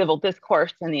civil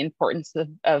discourse and the importance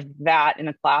of that in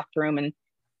a classroom. And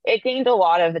it gained a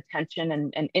lot of attention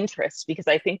and interest because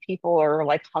I think people are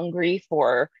like hungry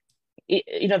for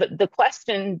the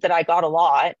question that I got a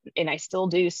lot, and I still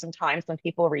do sometimes when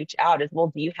people reach out is, well,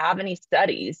 do you have any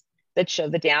studies that show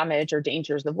the damage or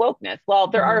dangers of wokeness? Well,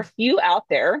 there are Hmm. a few out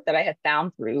there that I have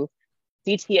found through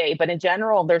CTA, but in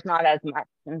general, there's not as much.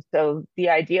 And so the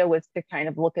idea was to kind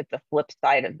of look at the flip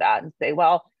side of that and say,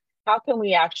 well, how can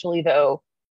we actually, though,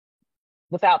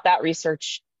 without that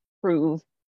research, prove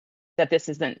that this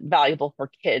isn't valuable for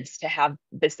kids to have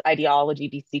this ideology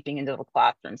be seeping into the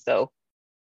classroom? So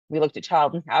we looked at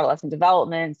child and adolescent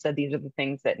development, said these are the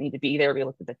things that need to be there. We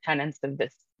looked at the tenets of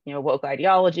this, woke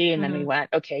ideology, and then we Hmm.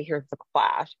 went, okay, here's the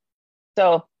clash.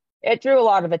 So it drew a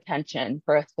lot of attention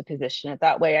for us to position it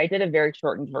that way. I did a very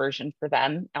shortened version for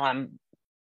them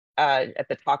at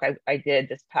the talk I did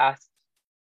this past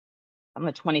on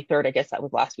the 23rd. I guess that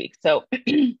was last week. So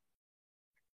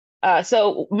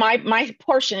my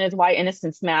portion is why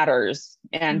innocence matters,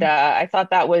 and Hmm. I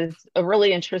thought that was a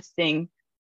really interesting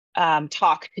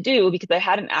talk to do because I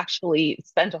hadn't actually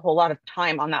spent a whole lot of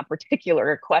time on that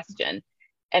particular question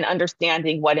and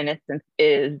understanding what innocence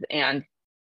is and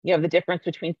the difference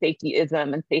between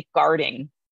safetyism and safeguarding.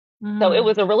 So it Hmm.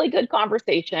 was a really good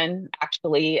conversation,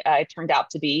 actually. It turned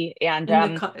out to be, and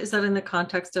Is that in the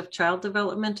context of child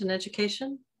development and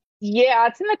education? yeah,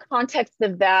 it's in the context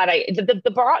of that.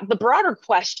 The broader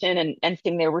question and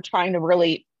thing they were trying to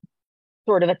really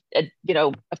sort of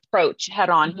approach head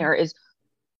on Hmm. here is,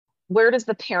 where does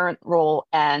the parent role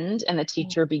end and the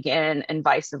teacher begin and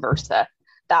vice versa?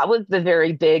 That was the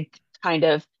very big kind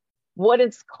of, what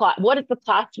is the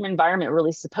classroom environment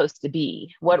really supposed to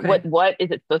be? Okay. What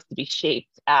is it supposed to be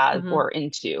shaped as Hmm. or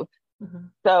into? Hmm.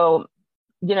 So,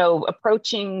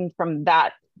 approaching from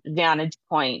that vantage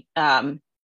point,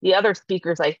 the other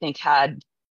speakers I think had,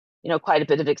 quite a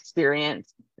bit of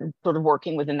experience in sort of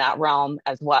working within that realm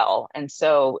as well. And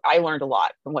so I learned a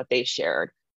lot from what they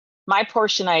shared. My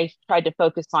portion, I tried to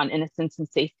focus on innocence and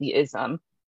safetyism.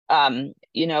 And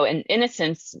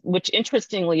innocence, which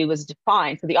interestingly was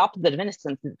defined. So the opposite of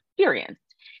innocence is experience.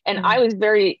 And I Hmm. was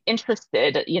very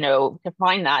interested, to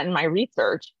find that in my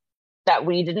research that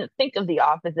we didn't think of the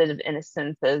opposite of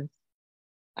innocence as,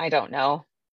 I don't know,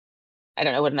 I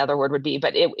don't know what another word would be,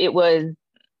 but it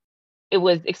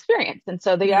was experience. And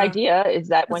so the Yeah. idea is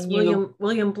that That's when you,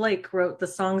 William Blake wrote the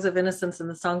Songs of Innocence and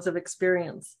the Songs of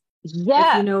Experience. If you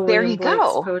yes, know there William you Blake's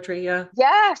go. poetry, yeah.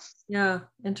 Yes, Yeah.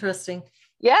 Interesting.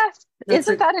 yes. That's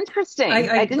Isn't a that interesting?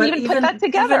 I didn't but even put that even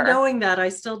together. knowing that, I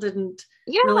still didn't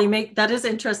Yeah. really make that is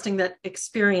interesting that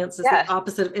experience is the Yes.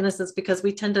 opposite of innocence because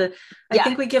we tend to I think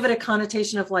Yes. we give it a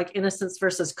connotation of like innocence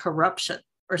versus corruption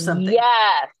or something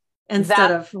Yes.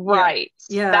 instead That's of yeah. right.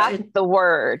 Yeah. That's the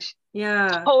word.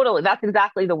 Yeah. Totally. That's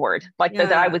exactly the word. Like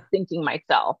that I was Yeah. thinking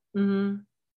myself. Hmm.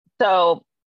 So,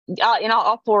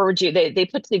 I'll forward you. They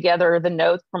put together the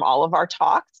notes from all of our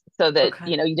talks so that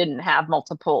Okay. you didn't have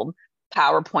multiple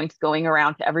PowerPoints going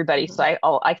around to everybody. So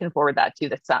Hmm. I can forward that to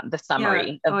the Yeah.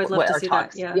 summary Oh, of I'd love what to our see that.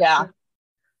 talks. Yeah, Yeah. sure.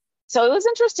 So it was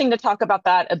interesting to talk about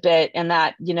that a bit and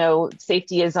that,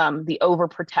 safetyism, the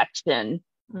overprotection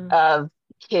Mm. of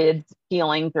kids'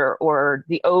 feelings or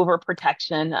the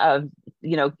overprotection of,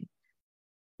 you know,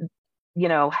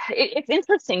 it's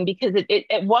interesting because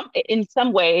in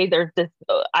some way there's this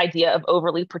idea of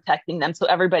overly protecting them so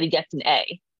everybody gets an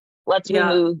A. Let's Yeah.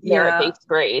 remove Yeah. merit-based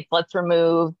grades. Let's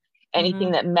remove anything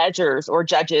Hmm. that measures or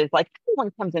judges. Like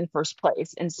everyone comes in first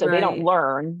place. And so they don't Right.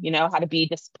 learn, how to be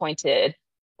disappointed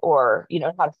or,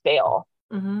 how to fail,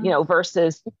 Hmm.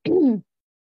 versus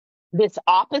this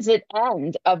opposite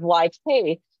end of like,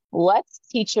 hey, let's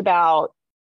teach about,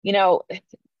 you know,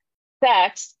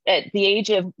 sex at the age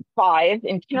of 5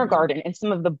 in Hmm. kindergarten and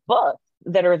some of the books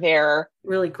that are there.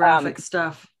 Really Um, graphic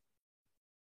stuff.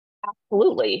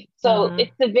 absolutely. So Hmm.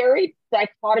 it's a very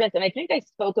dichotomous, and I think I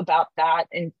spoke about that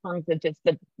in terms of just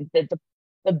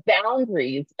the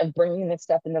boundaries of bringing this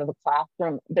stuff into the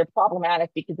classroom. They're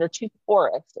problematic because they're too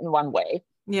porous in one way,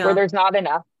 where Yeah. there's not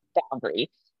enough boundary,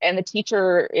 and the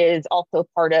teacher is also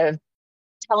part of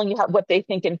telling you what they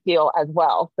think and feel as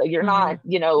well. So you're Hmm. not,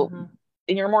 Hmm.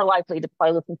 and you're more likely to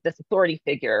probably listen to this authority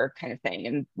figure kind of thing.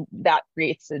 And that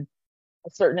creates a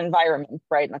certain environment,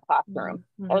 right, in the classroom.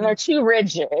 And Hmm. they're too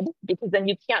rigid because then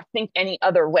you can't think any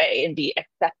other way and be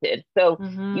accepted. So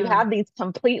you Hmm. have these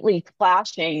completely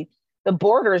clashing, the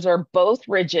borders are both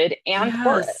rigid and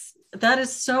porous. Yes, that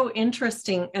is so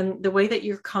interesting. And the way that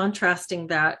you're contrasting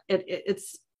that,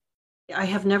 it's, I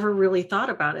have never really thought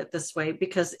about it this way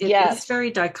because it is Yes,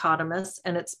 very dichotomous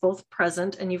and it's both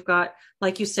present. And you've got,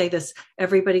 like you say, this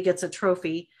everybody gets a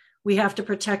trophy. We have to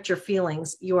protect your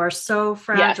feelings. You are so yes,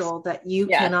 fragile that you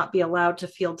yes, cannot be allowed to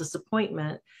feel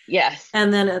disappointment. yes,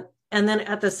 And then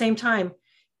at the same time,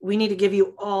 we need to give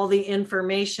you all the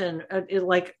information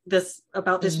like this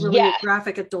about this really yes,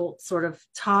 graphic adult sort of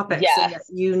topics, and that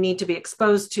yes, you need to be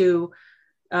exposed to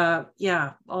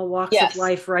yeah, all walks of yes,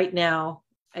 life right now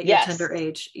at your yes. tender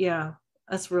age. Yeah,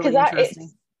 that's Because really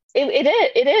interesting.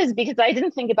 it is because I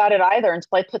didn't think about it either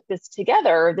until I put this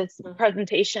together, this Mhm.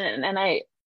 presentation, and I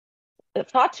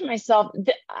thought to myself,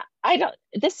 I don't.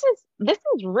 This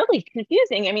is really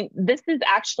confusing. I mean, this is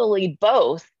actually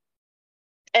both,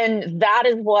 and that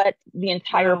is what the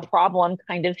entire Wow. problem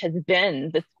kind of has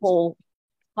been this whole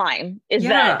time. Is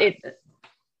that Yeah,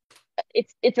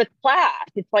 it's a clash.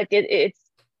 It's like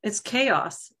it's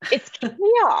chaos. it's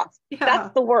chaos. That's Yeah,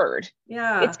 the word. It's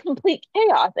yeah, complete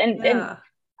chaos, and yeah.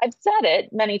 I've said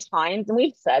it many times, and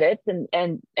we've said it,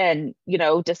 and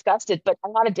discussed it, but I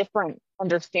had a different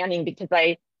understanding because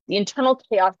the internal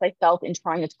chaos I felt in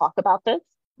trying to talk about this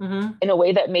Hmm. in a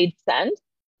way that made sense,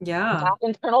 Yeah. that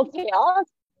internal chaos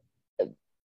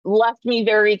left me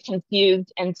very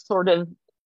confused and sort of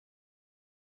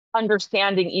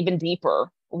understanding even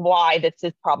deeper why this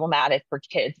is problematic for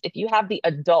kids. If you have the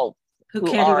adults Who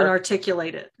who can't even are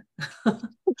articulate it?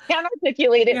 can't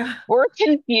articulate it, Yeah, we're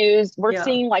confused, we're yeah.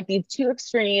 seeing like these two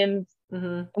extremes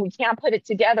Hmm. and we can't put it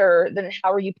together, then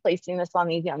how are you placing this on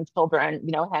these young children?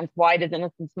 Hence, why does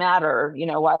innocence matter?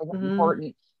 Why is it Hmm.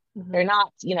 important? They're Hmm.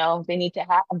 not, they need to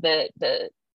have the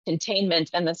containment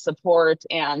and the support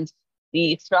and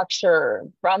the structure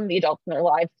from the adults in their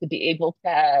lives to be able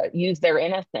to use their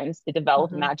innocence to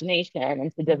develop Hmm. imagination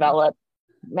and to Hmm. develop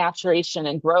maturation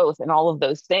and growth and all of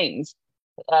those things,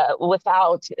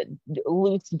 without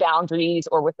loose boundaries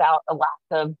or without a lack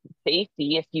of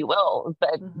safety, if you will.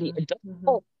 But the Hmm. Hmm.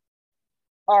 adults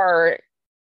are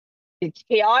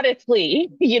chaotically,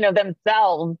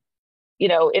 themselves,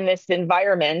 in this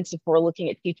environment, if we're looking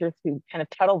at teachers who kind of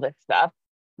peddle this stuff,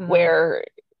 Hmm. where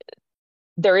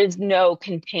there is no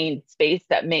contained space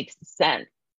that makes sense,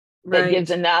 that gives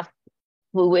Right. enough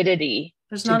fluidity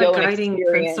There's to not a go and guiding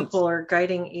principle experience. or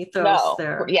guiding ethos No,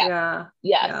 there. yes, Yeah.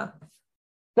 yes. Yeah.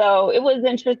 So it was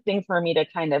interesting for me to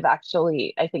kind of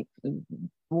actually, I think,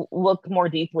 look more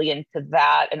deeply into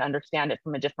that and understand it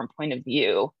from a different point of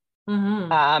view.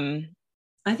 Hmm. Um,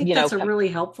 I think you know, that's a com- really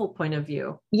helpful point of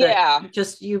view, that yeah,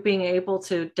 just you being able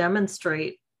to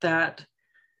demonstrate that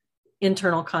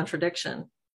internal contradiction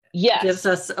gives yes,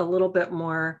 us a little bit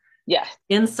more yes,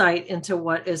 insight into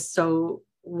what is, so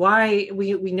why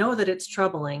we know that it's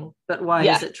troubling, but why is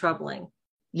yes, it troubling?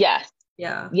 yes,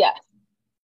 Yeah. yes.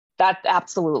 That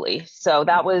absolutely. So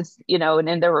that Yeah. was, and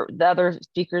then there were the other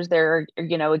speakers there,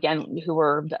 again, who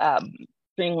were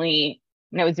extremely,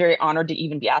 and I was very honored to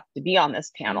even be asked to be on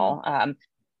this Mm-hmm. panel.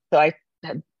 So I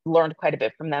had learned quite a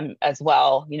bit from them as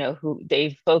well, who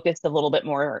they've focused a little bit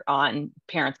more on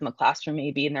parents in the classroom,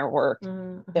 maybe in their work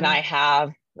than Mm-hmm. I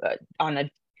have on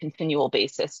a continual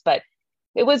basis. But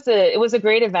it was a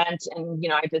great event, and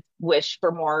I just wish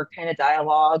for more kind of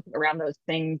dialogue around those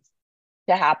things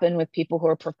to happen with people who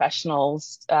are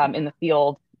professionals in the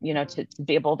field, to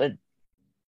be able to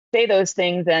say those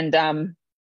things and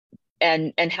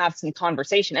have some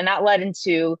conversation. And that led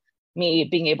into me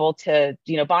being able to,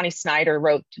 Bonnie Snyder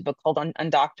wrote a book called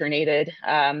Undoctrinated,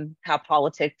 how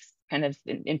politics kind of,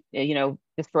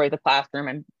 destroy the classroom.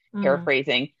 I'm Mm-hmm.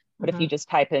 paraphrasing. but if you Mm-hmm. just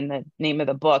type in the name of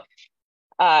the book,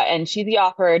 and she's the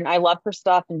author, and I love her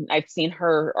stuff, and I've seen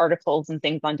her articles and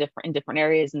things on different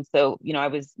areas, and so I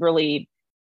was really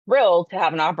thrilled to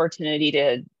have an opportunity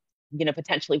to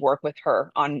potentially work with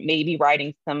her on maybe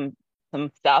writing some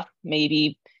stuff,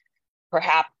 maybe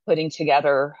perhaps putting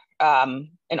together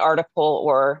an article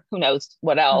or who knows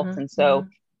what else. Mm-hmm. And Mm-hmm. so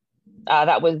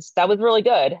that was really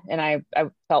good, and I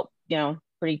felt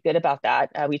pretty good about that.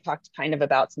 We talked kind of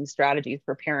about some strategies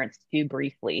for parents too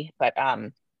briefly, but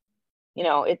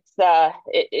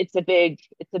it's a big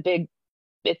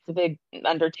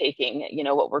undertaking,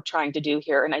 what we're trying to do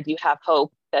here. And I do have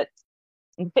hope that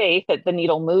and faith that the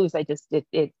needle moves.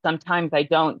 It sometimes I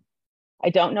don't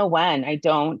know when. I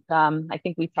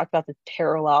think we talked about this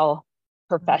parallel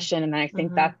profession, and I think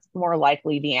Mm-hmm. that's more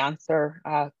likely the answer,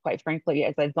 quite frankly,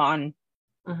 as I've gone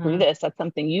through Mm-hmm. this. That's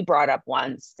something you brought up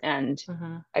once, and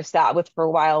Mm-hmm. I've sat with for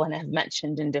a while and have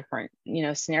mentioned in different,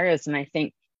 scenarios. And I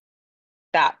think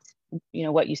that,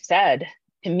 what you said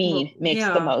to Well, me makes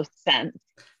the yeah, most sense.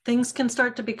 things can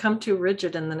start to become too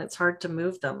rigid and then it's hard to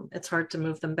move them. It's hard to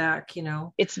move them back, you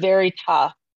know. It's very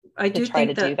tough I to do try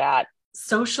to think do that that.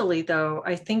 socially, though,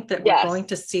 I think that we're Yes, going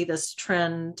to see this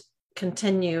trend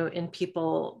continue in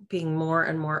people being more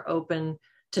and more open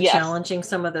to yes, challenging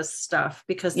some of this stuff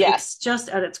because yes, it's just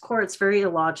at its core, it's very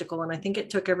illogical. And I think it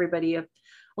took everybody a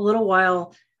little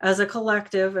while as a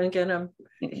collective, and again, I'm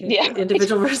yeah,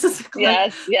 individual versus a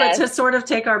collective, yes, but yes, to sort of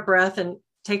take our breath and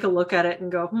take a look at it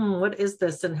and go, what is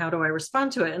this and how do I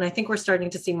respond to it? And I think we're starting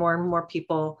to see more and more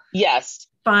people yes,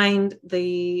 find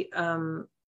the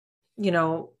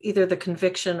either the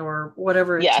conviction or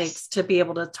whatever it yes. takes to be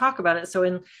able to talk about it.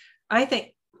 So I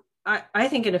think I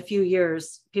think in a few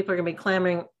years people are going to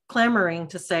be clamoring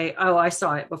to say, oh, I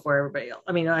saw it before everybody else.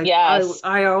 I mean, Yes,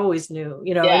 I always knew,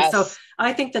 and so yes,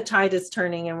 I think the tide is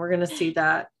turning and we're going to see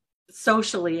that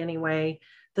socially anyway,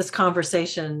 this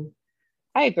conversation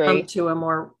I come agree. to a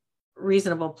more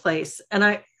reasonable place.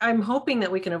 And I'm hoping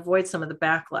that we can avoid some of the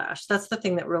backlash. That's the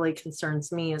thing that really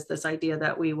concerns me, is this idea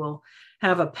that we will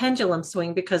have a pendulum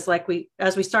swing, because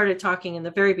as we started talking in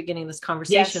the very beginning of this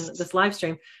conversation, Yes, this live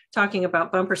stream, talking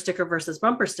about bumper sticker versus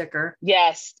bumper sticker,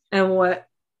 yes, and what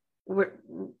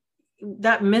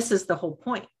that misses the whole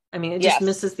point. I mean, it just yes,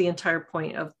 misses the entire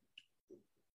point of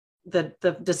the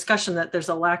discussion, that there's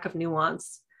a lack of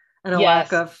nuance and a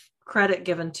lack yes, of credit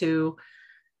given to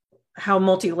how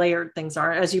multi-layered things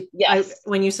are. yes,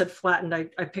 When you said flattened, I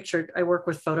pictured, I work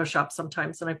with Photoshop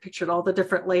sometimes, and I pictured all the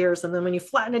different layers, and then when you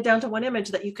flatten it down to one image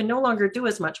that you can no longer do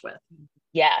as much with,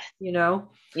 yes, you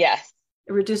know yes,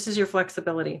 it reduces your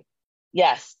flexibility.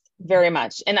 yes, very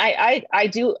much. And I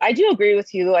do agree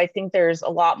with you. I think there's a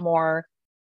lot more,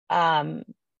 um,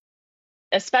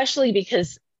 especially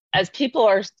because as people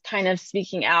are kind of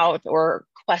speaking out or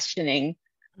questioning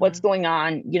what's Mm-hmm. going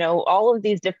on, all of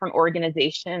these different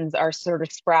organizations are sort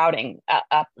of sprouting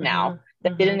up now Mm-hmm.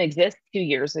 that didn't Mm-hmm. exist 2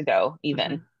 years ago, Mm-hmm.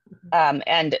 even.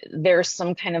 And there's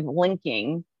some kind of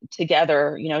linking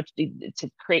together,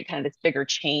 to create kind of this bigger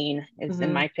chain, is in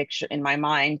Mm-hmm. my picture, in my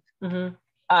mind. Mm-hmm.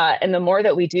 And the more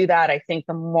that we do that, I think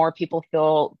the more people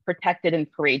feel protected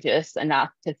and courageous enough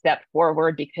to step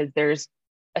forward, because there's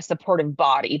a supportive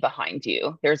body behind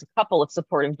you. There's a couple of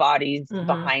supportive bodies Mm-hmm.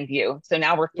 behind you. So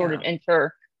now we're sort of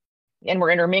Yeah.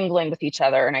 we're intermingling with each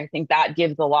other. And I think that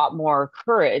gives a lot more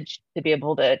courage to be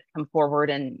able to come forward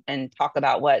and talk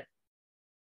about what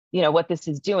this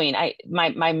is doing.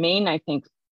 My main, I think,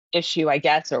 issue, I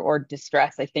guess, or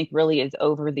distress, I think, really is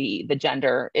over the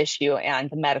gender issue and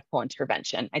the medical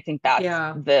intervention. I think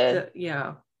Yeah.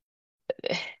 Yeah.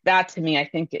 that to me, I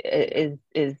think, is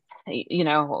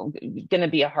going to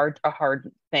be a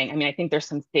hard thing. I mean, I think there's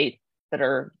some states that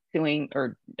are suing,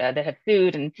 or that have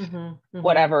sued and Mm-hmm. Mm-hmm.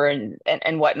 whatever,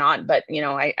 and whatnot, but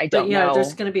I But don't yeah, there's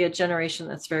know. going to be a generation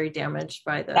that's very damaged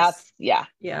by this. That's, yeah,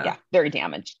 Yeah. yeah, very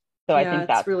damaged. So I Yeah, think it's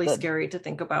that's really the scary to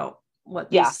think about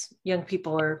what yeah, these young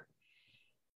people are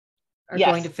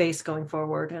going to yes, face going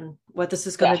forward, and what this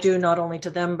is going to yes, do not only to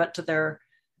them but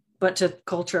to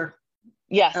culture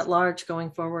yes, at large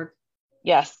going forward,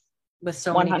 yes, with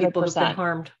so many people who've been 100%.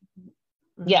 harmed.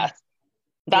 Mm-hmm. Yes,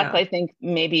 that's, Yeah. I think,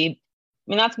 maybe,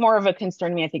 I mean, that's more of a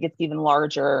concern to me. I think it's even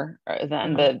larger,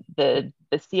 than Mm-hmm. the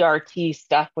CRT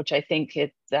stuff, which I think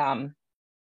it's,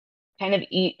 kind of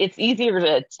it's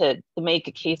easier to make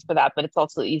a case for that, but it's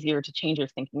also easier to change your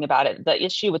thinking about it. The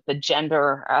issue with the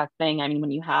gender, thing, I mean, when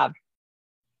you have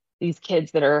these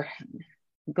kids that are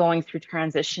going through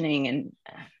transitioning, and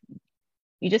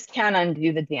you just can't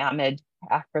undo the damage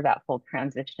after that full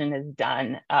transition is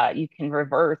done. You can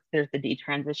reverse. There's the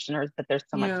detransitioners, but there's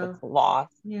so much Yeah. that's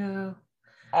lost, Yeah.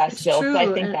 It's still. So I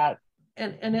true. think And that,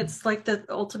 and it's like the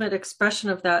ultimate expression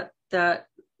of that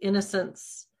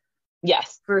innocence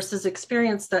Yes. versus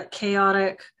experience that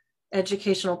chaotic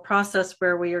educational process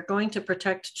where we are going to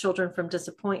protect children from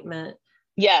disappointment,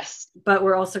 Yes. but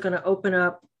we're also going to open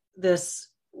up this.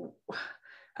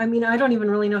 I mean, I don't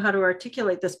even really know how to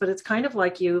articulate this, but it's kind of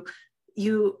like you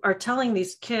are telling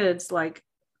these kids like,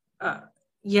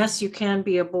 yes, you can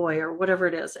be a boy or whatever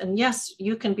it is, and yes,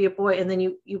 you can be a boy, and then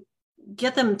you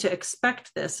get them to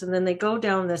expect this, and then they go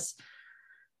down this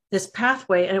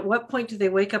pathway, and at what point do they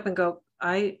wake up and go,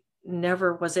 I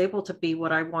never was able to be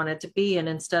what I wanted to be, and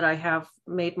instead I have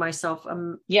made myself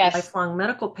a Yes. lifelong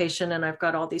medical patient, and I've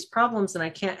got all these problems, and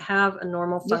I can't have a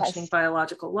normal functioning Yes.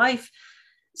 biological life.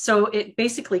 So it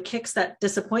basically kicks that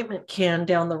disappointment can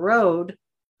down the road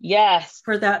Yes.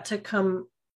 for that to come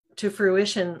to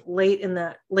fruition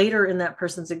later in that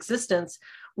person's existence,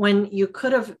 when you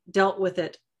could have dealt with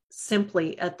it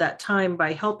simply at that time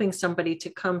by helping somebody to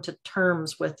come to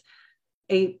terms with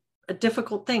a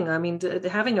difficult thing. I mean,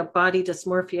 having a body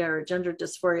dysmorphia or a gender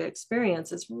dysphoria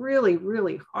experience is really,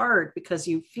 really hard because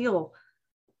you feel,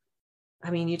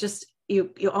 I mean,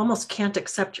 you almost can't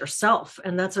accept yourself.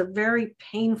 And that's a very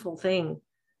painful thing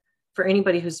for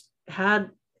anybody who's had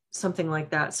something like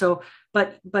that. So,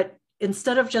 but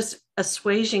instead of just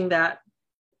assuaging that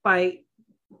by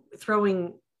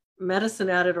throwing medicine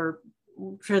at it or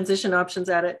transition options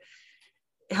at it,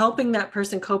 helping that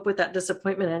person cope with that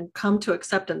disappointment and come to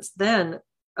acceptance then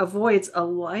avoids a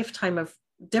lifetime of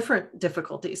different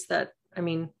difficulties that, I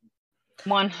mean,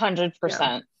 100%.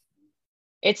 yeah.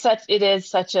 It is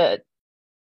such a,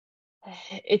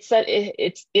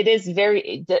 it is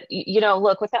very,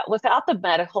 look, without the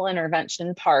medical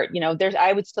intervention part,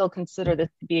 I would still consider this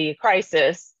to be a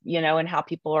crisis, and how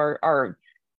people are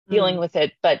dealing with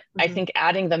it. But I Mm-hmm. think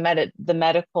adding the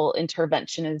medical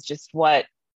intervention is just what,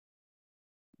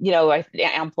 it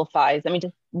amplifies. I mean,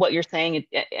 just what you're saying,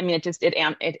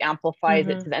 it amplifies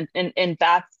it Mm-hmm. to them. And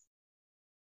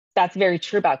that's very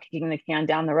true about kicking the can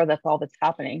down the road. That's all that's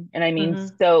happening. And I mean,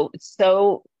 Mm-hmm.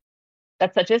 so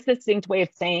that's such a succinct way of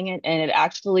saying it. And it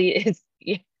actually is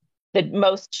the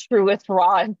most truest,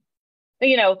 raw,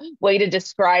 way to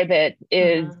describe it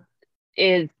Mm-hmm.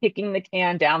 is kicking the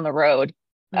can down the road,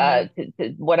 Mm-hmm. to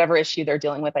whatever issue they're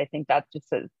dealing with. I think that's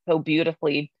just so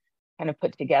beautifully kind of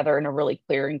put together in a really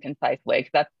clear and concise way.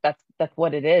 'Cause that's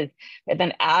what it is. And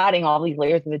then adding all these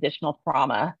layers of additional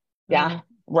trauma, yeah,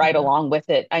 right Mm-hmm. along with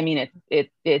it. I mean,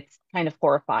 it's kind of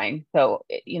horrifying. So,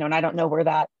 and I don't know where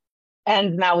that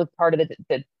ends. And that was part of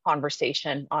the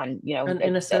conversation on, And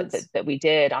innocence. that we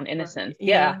did on innocence.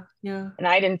 Yeah. Yeah. Yeah. And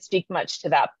I didn't speak much to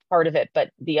that part of it,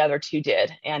 but the other two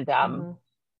did. And Mm-hmm.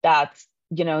 that's,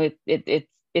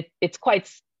 it's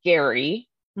quite scary.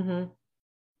 Mm-hmm.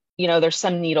 There's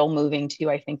some needle moving too,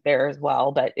 I think, there as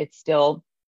well, but it's still,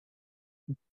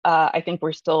 I think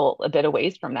we're still a bit away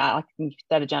from that. Like you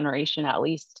said, a generation at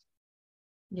least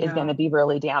is going Yeah. to be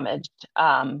really damaged.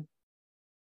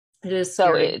 It is So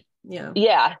scary. it, Yeah.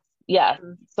 yeah, yeah.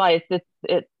 Mm-hmm. So at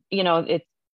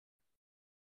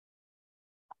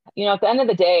the end of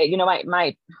the day,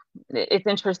 it's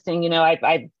interesting,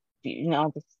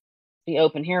 just be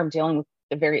open here. I'm dealing with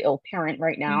a very ill parent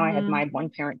right now. I had Mm-hmm. my one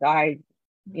parent die,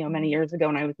 many years ago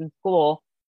when I was in school.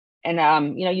 And,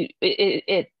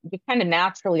 it kind of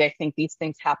naturally, I think these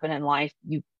things happen in life.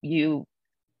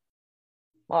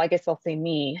 Well, I guess I'll say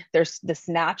me, there's this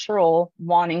natural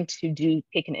wanting to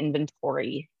take an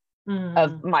inventory of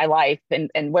Mm-hmm. my life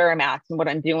and where I'm at and what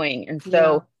I'm doing. And Yeah.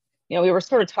 so, we were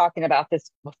sort of talking about this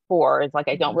before. It's like,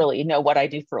 I don't Mm-hmm. really know what I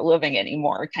do for a living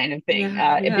anymore, kind of thing.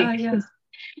 Yeah. Yeah. Yeah. Because,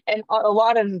 and a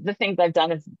lot of the things I've done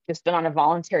have just been on a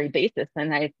voluntary basis.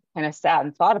 And I kind of sat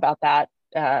and thought about that,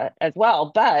 as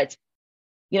well. But,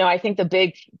 I think the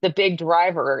big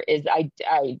driver is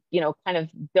kind of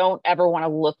don't ever want to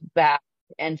look back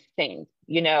and think,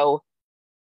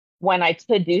 when I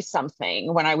could do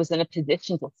something, when I was in a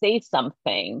position to say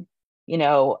something, you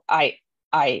know, I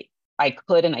I I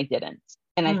could and I didn't.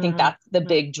 And I think Mm-hmm. that's the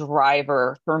big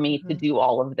driver for me to Mm-hmm. do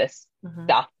all of this Mm-hmm.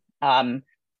 stuff, and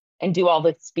do all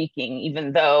this speaking,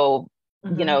 even though,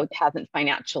 Mm-hmm. it hasn't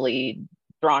financially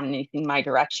drawn anything my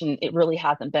direction. It really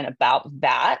hasn't been about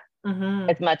that Mm-hmm.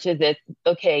 as much as it's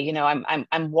okay,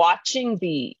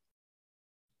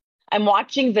 I'm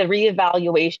watching the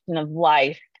reevaluation of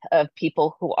life of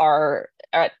people who are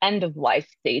at end of life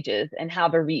stages and how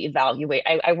to reevaluate.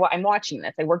 I'm watching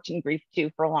this. I worked in grief too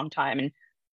for a long time. And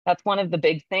that's one of the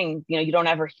big things, you don't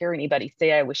ever hear anybody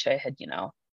say, I wish I had,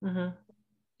 Mm-hmm.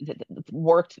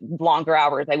 worked longer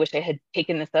hours. I wish I had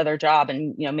taken this other job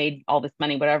and, made all this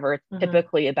money, whatever. It's Mm-hmm.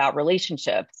 typically about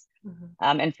relationships.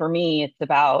 Mm-hmm. And for me, it's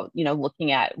about,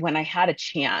 looking at when I had a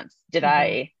chance, did Mm-hmm.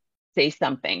 I say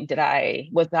something?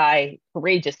 Was I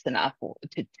courageous enough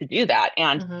to do that?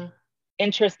 And Mm-hmm.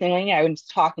 interestingly, I was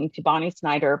talking to Bonnie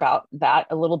Snyder about that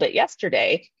a little bit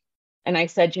yesterday. And I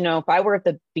said, if I were at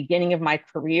the beginning of my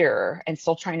career and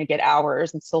still trying to get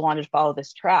hours and still wanted to follow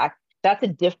this track, that's a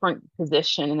different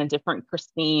position and a different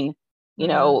Christine,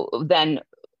 Mm-hmm. than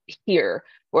here,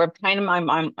 where kind of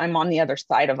I'm on the other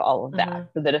side of all of that.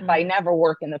 So that if I Mm-hmm. never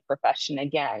work in the profession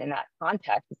again in that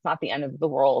context, it's not the end of the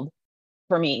world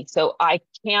for me. So I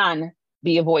can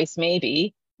be a voice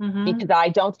maybe Mm-hmm. because I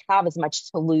don't have as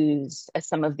much to lose as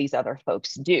some of these other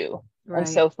folks do. And Right.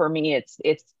 so for me, it's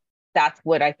that's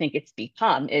what I think it's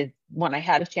become is when I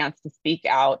had a chance to speak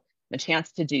out, a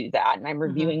chance to do that, and I'm Mm-hmm.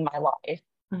 reviewing my life,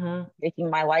 Mm-hmm. taking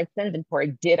my life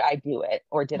inventory. Did I do it,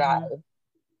 or did I Mm-hmm.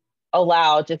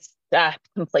 allow just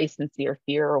complacency or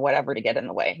fear or whatever to get in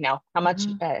the way? Now, how much?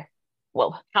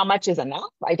 Mm-hmm. How much is enough?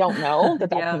 I don't know that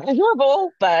that's Yeah.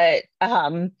 measurable,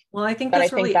 Well, I think but I that's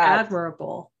think really that's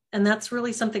admirable. And that's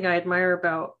really something I admire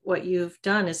about what you've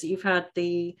done is that you've had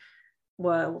the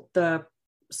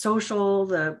social,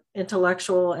 the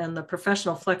intellectual, and the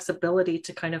professional flexibility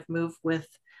to kind of move with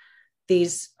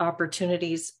these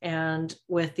opportunities and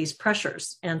with these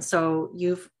pressures. And so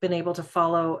you've been able to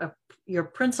follow your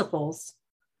principles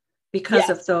because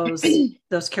of yes.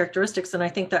 those characteristics. And I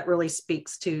think that really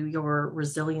speaks to your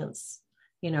resilience,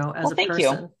 as Well, a thank you.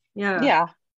 person. Yeah. Yeah.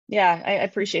 Yeah. I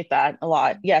appreciate that a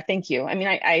lot. Yeah. Thank you. I mean,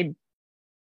 again,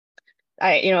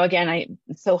 I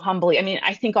so humbly, I mean,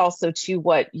 I think also to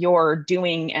what you're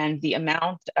doing and the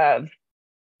amount of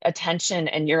attention,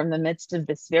 and you're in the midst of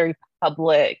this very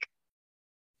public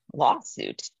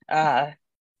lawsuit. I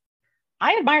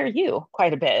admire you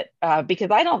quite a bit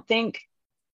because I don't know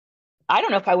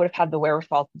if I would have had the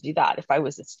wherewithal to do that if I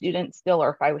was a student still, or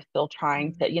if I was still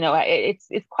trying to, it's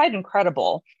quite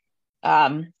incredible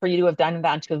for you to have done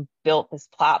that, to have built this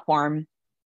platform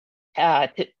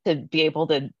to be able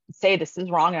to say this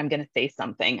is wrong. I'm going to say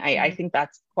something. I Mm-hmm. think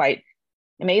that's quite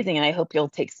amazing, and I hope you'll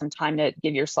take some time to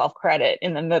give yourself credit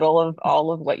in the middle of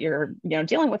all of what you're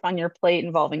dealing with on your plate,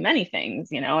 involving many things,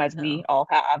 as we No. all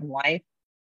have in life,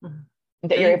 Mm-hmm.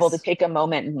 that you're able to Thanks. take a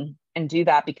moment and do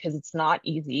that, because it's not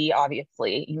easy.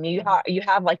 Obviously, Mm-hmm. you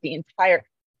have like the entire.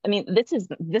 I mean, this is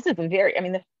a very. I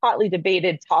mean, the hotly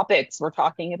debated topics we're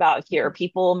talking about here.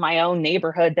 People in my own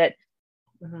neighborhood that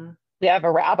Mm-hmm. we have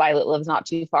a rabbi that lives not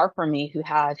too far from me who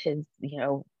had his,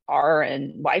 car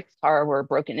and wife's car were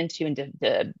broken into and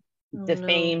Oh no.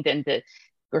 defamed and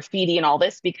graffiti and all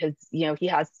this because, he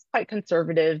has quite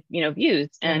conservative, views,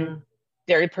 and Mm-hmm.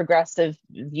 very progressive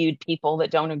viewed people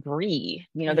that don't agree.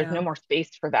 There's no Yeah. more space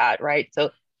for that, right?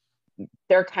 So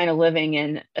they're kind of living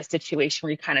in a situation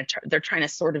where they're trying to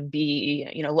sort of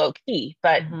be, low key,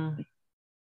 but Mm-hmm.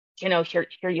 here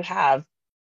you have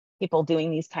people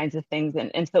doing these kinds of things,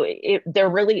 and so there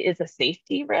really is a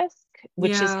safety risk,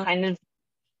 which is Yeah. kind of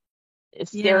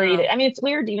scary Yeah. I mean, it's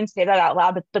weird to even say that out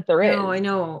loud, but there No, is. I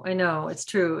know, it's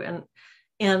true.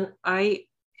 And I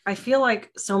feel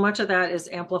like so much of that is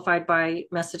amplified by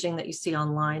messaging that you see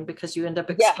online because you end up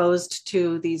Yes. exposed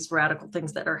to these radical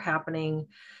things that are happening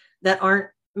that aren't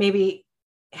maybe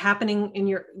happening in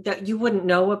your that you wouldn't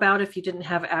know about if you didn't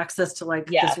have access to like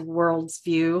this Yes. world's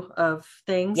view of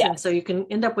things. And Yes. so you can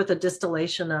end up with a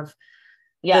distillation of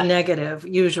the Yes. negative,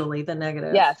 usually the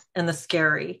negative Yes. and the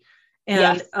scary.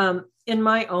 And Yes. in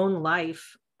my own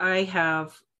life, I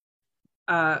have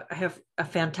a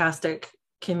fantastic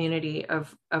community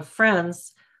of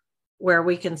friends where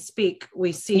we can speak.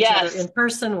 We see each other Yes. in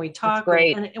person. We That's talk,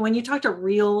 great. and when you talk to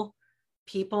real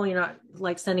people, you're not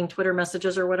like sending Twitter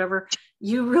messages or whatever.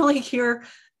 You really hear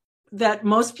that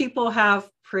most people have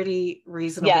pretty Yes.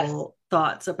 reasonable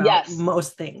thoughts about Yes.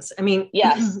 most things. I mean,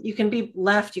 Yes. you can be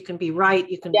left, you can be right,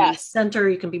 you can be Yes. center,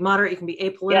 you can be moderate, you can be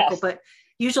apolitical, Yes. but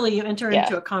usually you enter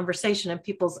into Yes. a conversation and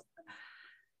people's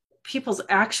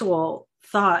actual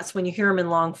thoughts when you hear them in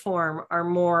long form are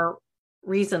more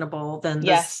reasonable than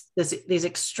Yes. these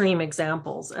extreme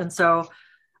examples. And so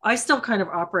I still kind of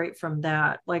operate from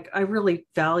that. Like I really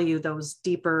value those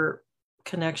deeper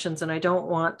connections, and I don't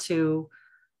want to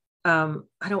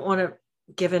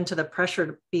give into the pressure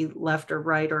to be left or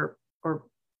right or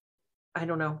I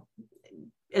don't know.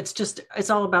 It's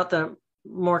all about the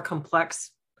more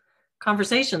complex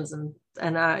conversations and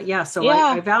yeah. So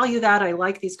I Yeah. value that. I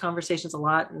like these conversations a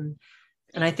lot, and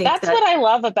I think That's that what I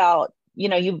love about,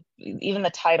 you even the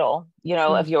title,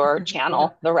 of your yeah.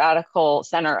 channel, the Radical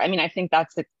Center. I mean, I think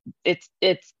it's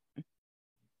it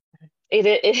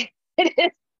it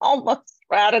is almost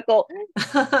radical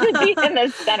to be in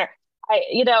the center.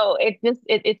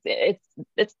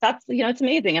 that's, it's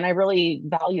amazing. And I really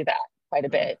value that quite a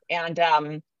bit.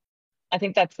 And, I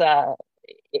think that's,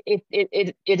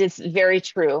 it is very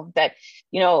true that,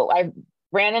 I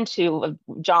ran into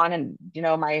John and,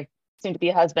 my soon to be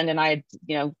husband and I,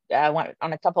 went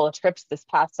on a couple of trips this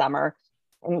past summer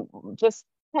and just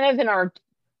kind of in our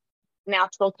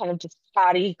natural kind of just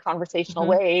chatty conversational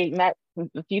Mm-hmm. way, met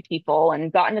a few people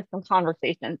and got into some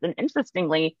conversations. And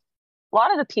interestingly, a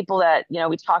lot of the people that,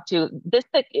 we talked to,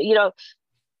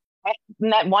 I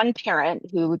met one parent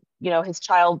who, his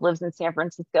child lives in San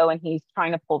Francisco and he's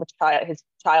trying to pull his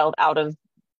child out of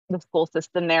the school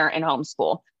system there and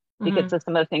homeschool because Mm-hmm. of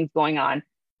some of the things going on.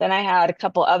 Then I had a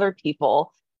couple other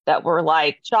people that were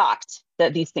like shocked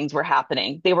that these things were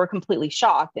happening. They were completely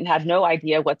shocked and had no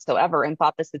idea whatsoever and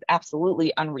thought this is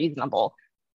absolutely unreasonable.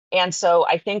 And so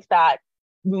I think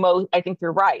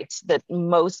you're right that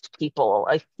most people,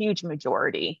 a huge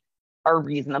majority, are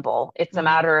reasonable. It's a Mm-hmm.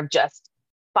 matter of just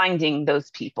finding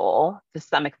those people to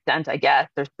some extent, I guess.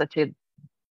 There's such a,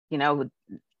 you know,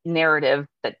 narrative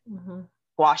that Mm-hmm.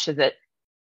 washes it.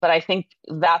 But I think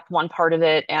that's one part of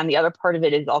it. And the other part of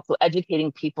it is also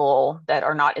educating people that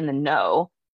are not in the know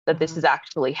that this Mm-hmm. is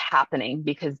actually happening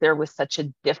because there was such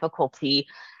a difficulty.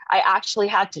 I actually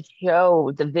had to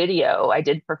show the video I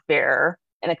did for FAIR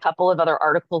and a couple of other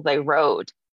articles I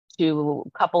wrote to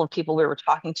a couple of people we were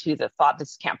talking to that thought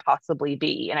this can't possibly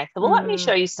be. And I said, well, let me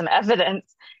show you some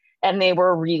evidence. And they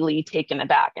were really taken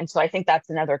aback. And so I think that's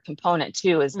another component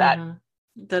too, is that Mm-hmm.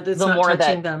 That it's the not more that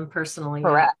touching them personally yet.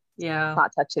 correct, Yeah.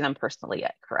 not touching them personally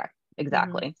yet. Correct. Mm-hmm.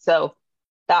 Exactly. So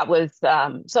that was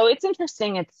so it's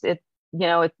interesting. It's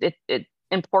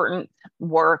important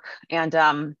work and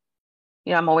I'm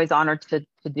always honored to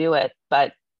do it.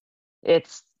 But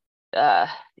it's uh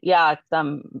yeah,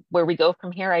 it's where we go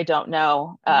from here, I don't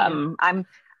know. Yeah. I'm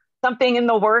something in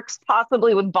the works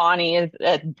possibly with Bonnie is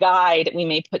a guide we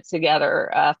may put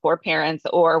together for parents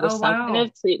or with Oh, some kind of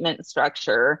wow. treatment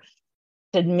structure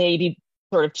to maybe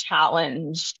sort of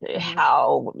challenge Mm-hmm.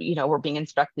 how, we're being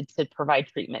instructed to provide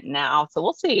treatment now. So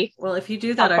we'll see Well, if you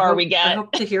do how that, far we I get.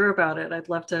 hope to hear about it. I'd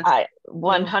love to I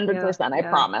know. Yeah. 100%, I Yeah.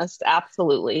 promised.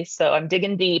 Absolutely. So I'm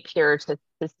digging deep here to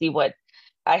see what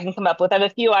I can come up with. I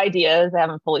have a few ideas. I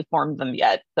haven't fully formed them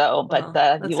yet. So, but Well,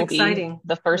 you that's will be exciting.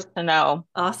 the first to know.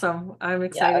 Awesome. I'm Yes.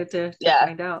 excited to Yes.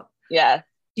 find out. Yes.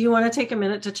 Do you want to take a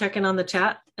minute to check in on the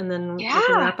chat and then we can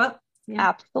Yeah. wrap up? Yeah.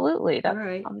 Absolutely. All That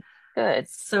right. sounds good.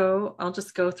 So I'll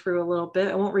just go through a little bit.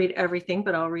 I won't read everything,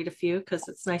 but I'll read a few because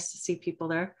it's nice to see people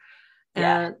there.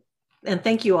 Yeah. And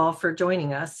thank you all for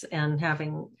joining us and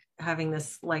having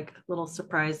this like little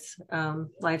surprise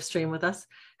live stream with us.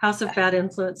 House of Bad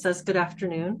Influence says good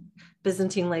afternoon.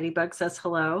 Byzantine Ladybug says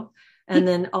hello. And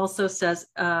then also says,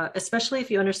 especially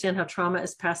if you understand how trauma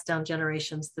is passed down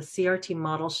generations, the CRT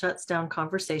model shuts down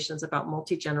conversations about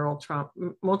multi-generational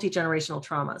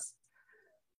traumas.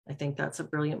 I think that's a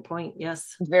brilliant point.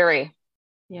 Yes. Very.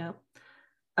 Yeah.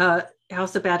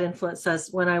 House of Bad Influence says,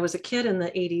 when I was a kid in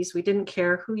the 80s, we didn't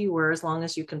care who you were as long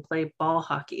as you can play ball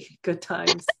hockey. Good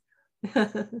times.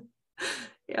 Yeah.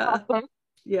 Awesome.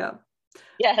 Yeah.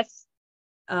 Yes.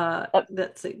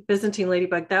 That's a Byzantine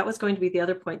Ladybug. That was going to be the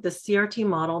other point. The CRT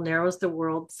model narrows the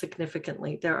world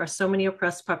significantly. There are so many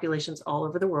oppressed populations all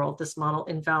over the world. This model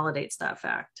invalidates that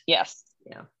fact. Yes.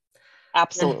 Yeah.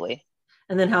 Absolutely.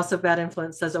 And then House of Bad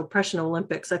Influence says Oppression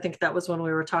Olympics. I think that was when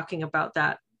we were talking about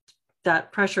that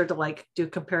pressure to like do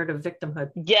comparative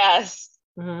victimhood. Yes.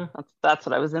 Mm-hmm. That's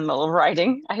what I was in the middle of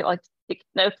writing. I like to take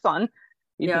notes on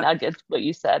these Yeah. nuggets, what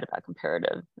you said about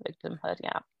comparative victimhood.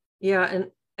 Yeah. Yeah.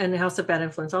 And House of Bad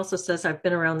Influence also says, I've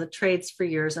been around the trades for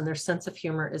years and their sense of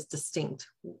humor is distinct.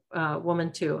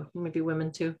 Woman too, maybe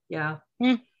women too. Yeah.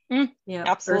 Mm-hmm. Yeah.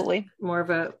 Absolutely. More of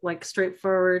a like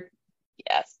straightforward,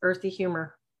 Yes. earthy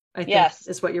humor, I think Yes.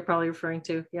 is what you're probably referring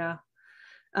to. Yeah.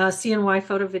 CNY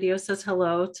Photo Video says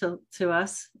hello to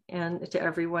us and to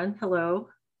everyone. Hello.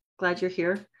 Glad you're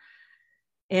here.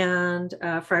 And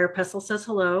Friar Pestle says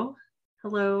hello.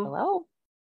 Hello. Hello.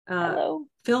 Hello.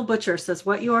 Phil Butcher says,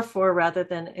 what you are for rather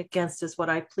than against is what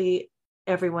I plead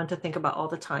everyone to think about all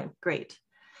the time. Great.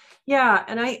 Yeah.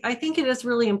 And I think it is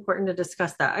really important to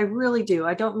discuss that. I really do.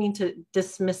 I don't mean to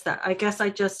dismiss that. I guess I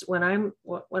just, what I'm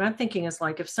thinking is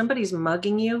like, if somebody's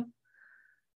mugging you,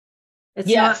 it's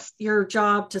not Yes. your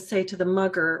job to say to the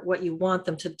mugger what you want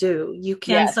them to do. You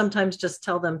can Yes. sometimes just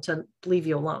tell them to leave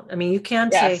you alone. I mean, you can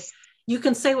Yes.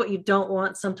 say what you don't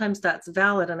want. Sometimes that's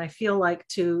valid. And I feel like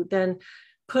to then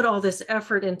put all this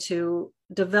effort into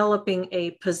developing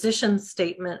a position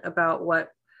statement about what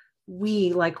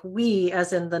we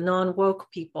as in the non-woke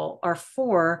people are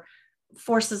for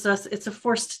forces us, it's a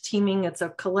forced teaming, it's a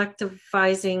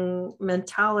collectivizing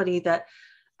mentality that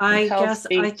I Compelled guess I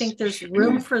speech. think there's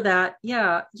room for that.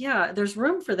 Yeah, yeah, there's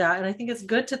room for that. And I think it's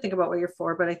good to think about what you're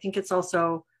for, but I think it's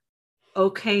also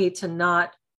okay to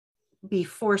not be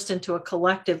forced into a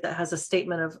collective that has a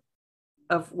statement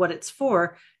of what it's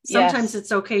for. Sometimes Yes.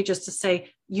 it's okay just to say,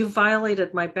 you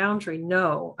violated my boundary.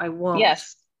 No, I won't.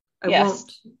 Yes. I Yes.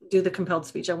 won't do the compelled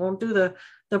speech. I won't do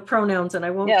the pronouns, and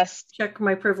I won't Yes. check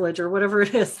my privilege or whatever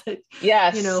it is that,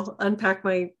 Yes. unpack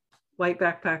my white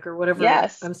backpack or whatever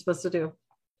Yes. I'm supposed to do.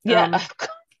 Yeah.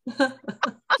 Um,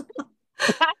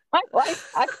 My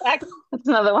life backpack. That's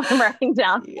another one I'm writing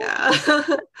down. yeah.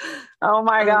 Oh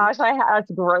my um, gosh,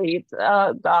 that's great.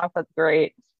 Oh gosh, that's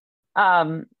great.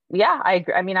 Yeah,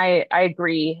 I mean, I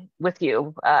agree with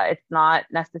you. It's not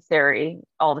necessary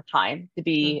all the time to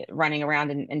be running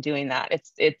around and doing that.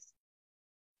 It's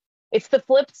the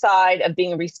flip side of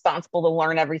being responsible to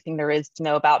learn everything there is to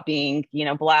know about being,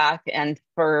 Black, and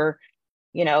for,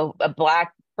 a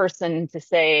Black person to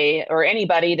say, or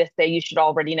anybody to say, you should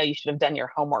already know, you should have done your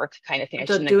homework kind of thing. I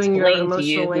the shouldn't doing your explain to emotional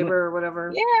you who, labor or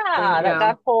whatever thing. yeah, that Yeah.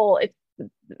 that whole, it's,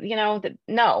 that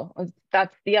no,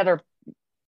 that's the other,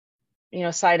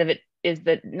 side of it, is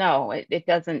that no, it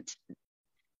doesn't,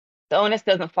 the onus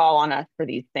doesn't fall on us for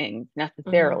these things Mm-hmm.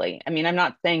 necessarily. I mean, I'm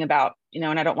not saying about, and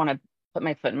I don't want to put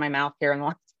my foot in my mouth here in the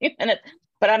last few minutes,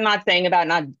 but I'm not saying about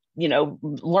not,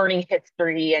 learning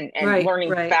history and Right. learning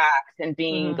Right. facts and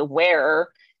being Mm-hmm. aware,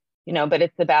 but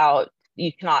it's about,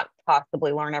 you cannot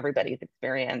possibly learn everybody's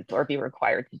experience or be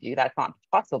required to do that. It's not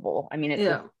possible. I mean, it just,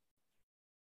 Yeah.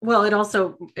 Well, it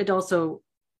also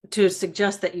to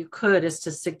suggest that you could is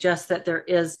to suggest that there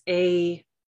is a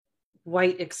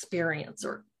white experience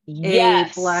or a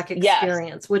yes, Black yes,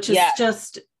 experience, which is yes,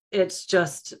 just, it's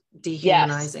just yes,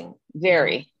 dehumanizing,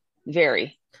 very,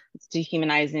 very. It's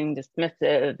dehumanizing,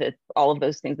 dismissive. It's all of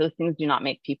those things. Those things do not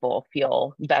make people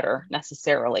feel better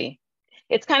necessarily.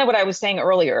 It's kind of what I was saying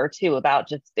earlier too about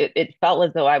just it felt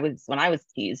as though when I was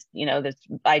teased, this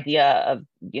idea of,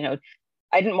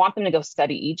 I didn't want them to go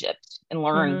study Egypt and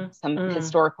learn Mm-hmm. some Mm.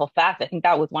 historical fact. I think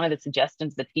that was one of the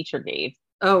suggestions the teacher gave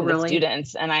Oh, to the really?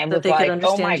 students. And I That was they could like, oh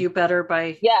understand my, you better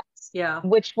by, yes, yeah.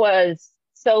 which was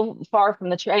so far from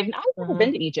the truth. I've never been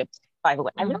Mm-hmm. to Egypt, by the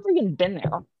way. I've Mm. never even been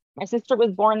there. My sister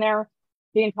was born there.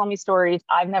 She didn't tell me stories.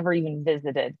 I've never even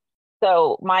visited.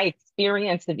 So my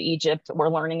experience of Egypt, or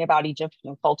learning about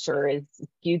Egyptian culture, is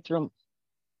skewed through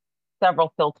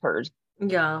several filters,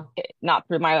 Yeah. not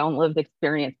through my own lived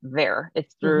experience there.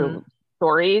 It's Mm-hmm. through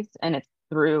stories, and it's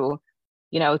through,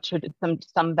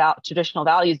 traditional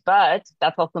values, but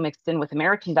that's also mixed in with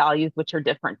American values, which are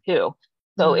different too.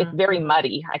 So it's Mm-hmm. very Mm-hmm.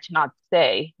 muddy. I cannot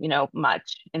say,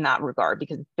 much in that regard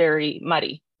because it's very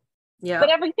muddy. But Yeah.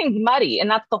 everything's muddy, and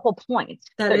that's the whole point.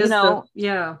 That That, is the,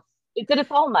 yeah. that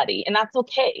it's all muddy, and that's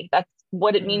okay. That's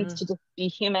what it means Mm-hmm. to just be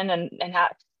human and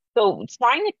have. So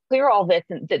trying to clear all this,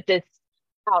 and that this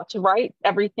out, to write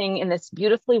everything in this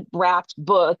beautifully wrapped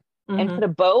book and put Mm-hmm. a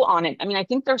bow on it. I mean, I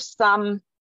think there's some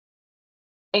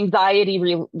anxiety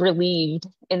relieved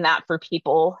in that for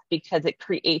people, because it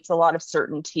creates a lot of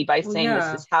certainty by Well, saying this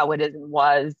yeah. is how it is and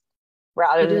was, It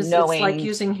rather than is, it's like knowing.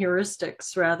 using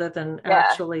heuristics rather than Yeah,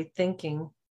 actually thinking.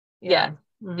 yes,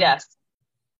 Yeah. Hmm. yes.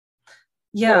 So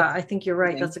Yeah, it's I think you're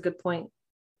right. amazing. That's a good point.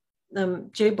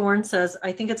 Jay Bourne says,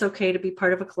 I think it's okay to be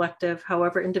part of a collective.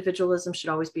 However, individualism should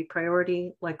always be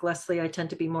priority. Like Leslie, I tend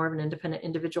to be more of an independent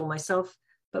individual myself,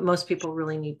 but most people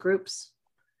really need groups.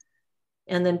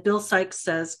 And then Bill Sykes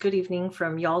says, good evening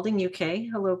from Yalding, UK.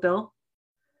 Hello, Bill.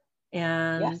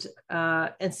 And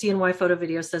Yes. CNY Photo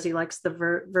Video says he likes the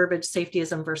verbiage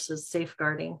safetyism versus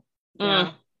safeguarding. Mm,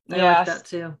 Yeah, I like yes. that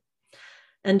too.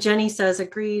 And Jenny says,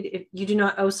 agreed, if you do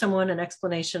not owe someone an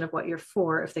explanation of what you're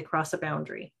for if they cross a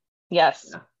boundary.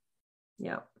 Yes. Yeah.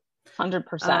 Yeah. 100%.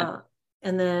 Uh,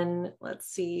 and then let's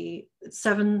see,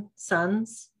 Seven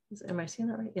Sons. Am I seeing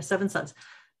that right? Yeah, Seven Sons.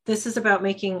 This is about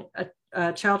making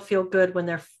a child feel good when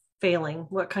they're failing.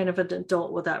 What kind of an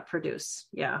adult will that produce?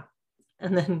 Yeah.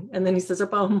 And then he says a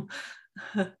bum.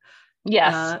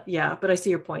 Yes. Yeah, but I see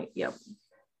your point. Yep.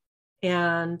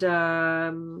 And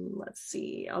let's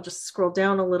see. I'll just scroll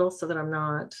down a little so that I'm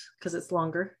not, because it's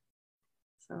longer.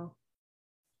 So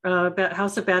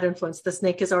House of Bad Influence. The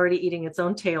snake is already eating its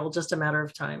own tail, just a matter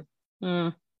of time.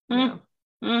 Mm, mm,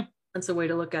 Yeah, mm. that's a way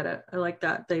to look at it. I like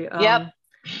that. Yep.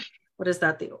 What is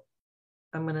that?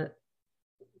 I'm gonna.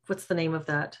 What's the name of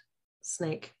that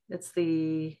snake? It's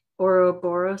the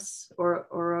Ouroboros or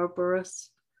Ouroboros.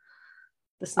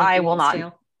 The snake I will eating its not.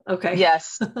 tail. Okay.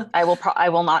 Yes. I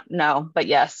will not know, but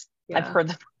yes, I've Yeah.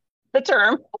 heard the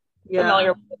term, Yeah.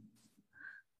 familiar.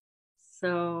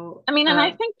 So, I mean, and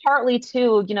I think partly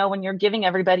too, when you're giving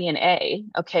everybody an A,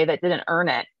 okay, that didn't earn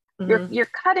it, mhm, you're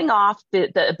cutting off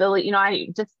the ability. I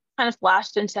just kind of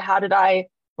flashed into how did I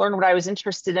learn what I was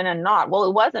interested in and not? Well,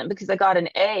 it wasn't because I got an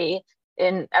A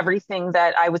in everything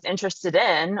that I was interested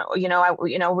in. I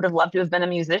would have loved to have been a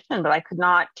musician, but I could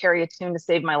not carry a tune to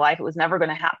save my life. It was never going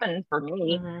to happen for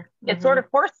me. mhm, It sort mhm. of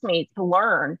forced me to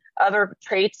learn other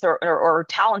traits or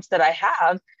talents that I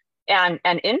have and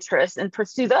interests and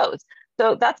pursue those.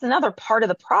 So that's another part of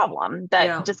the problem that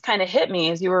Yeah. just kind of hit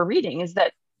me as you were reading is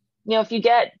that, if you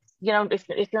get,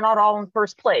 if you're not all in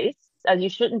first place, as you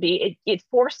shouldn't be, it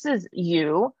forces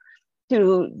you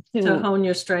To to hone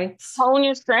your strengths. hone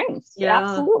your strengths, Yeah.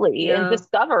 absolutely, and Yeah.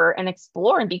 discover and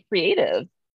explore and be creative.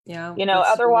 Yeah. That's really,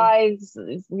 Otherwise,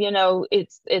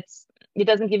 it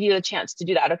doesn't give you a chance to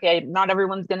do that. Okay, not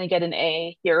everyone's going to get an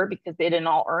A here because they didn't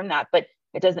all earn that, but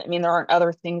it doesn't mean there aren't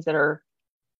other things that are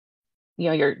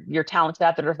your talents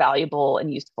at that are valuable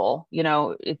and useful.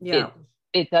 yeah.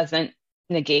 It doesn't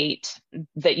negate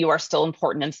that you are still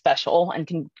important and special and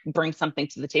can bring something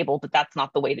to the table, but that's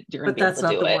not the way that you're going to But be able that's to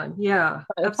not do the it one. Yeah.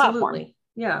 on this platform. Absolutely.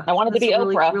 Yeah. I wanted to That's be a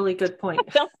really, Oprah. really good point.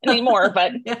 Don't anymore,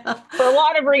 but Yeah. for a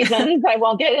lot of reasons I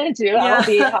won't get into. That'll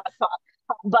be a Yeah. hot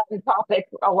button topic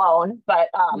alone. But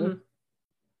Mhm,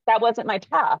 that wasn't my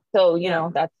path. So, yeah.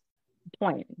 that's the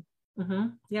point.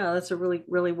 Yeah. That's a really,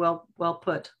 really well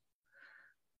put.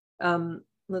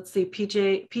 Let's see,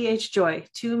 PH Joy.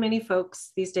 Too many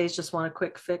folks these days just want a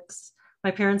quick fix.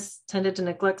 My parents tended to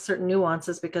neglect certain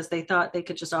nuances because they thought they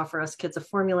could just offer us kids a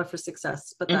formula for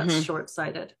success, but that's Hmm.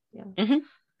 short-sighted. Yeah. Hmm.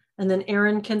 And then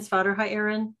Aaron Kinsvater. Hi,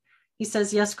 Aaron. He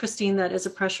says, yes, Christine, that is a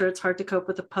pressure. It's hard to cope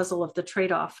with the puzzle of the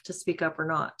trade-off to speak up or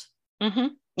not. Hmm.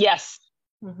 Yes.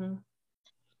 Mm-hmm.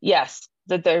 Yes.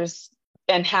 That there's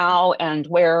and how and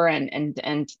where and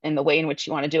the way in which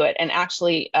you want to do it. And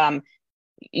actually,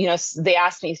 they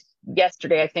asked me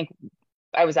yesterday, I think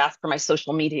I was asked for my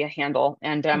social media handle,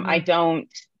 and I Mm-hmm. don't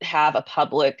have a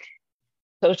public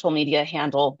social media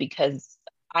handle because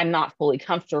I'm not fully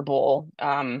comfortable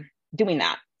doing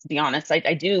that, to be honest.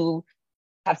 I do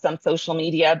have some social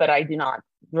media, but I do not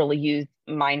really use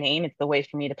my name. It's a way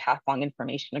for me to pass along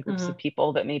information to groups Mm-hmm. of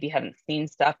people that maybe haven't seen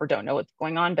stuff or don't know what's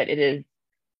going on, but it is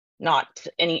not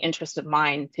any interest of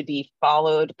mine to be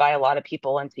followed by a lot of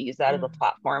people and to use that as a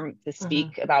platform to Mm-hmm.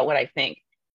 speak about what I think,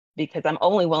 because I'm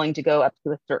only willing to go up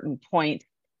to a certain point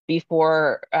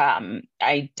before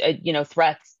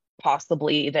threats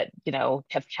possibly that,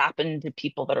 have happened to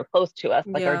people that are close to us,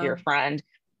 like our Yeah. dear friend.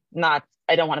 Not,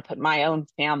 I don't want to put my own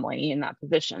family in that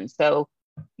position. So,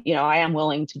 I am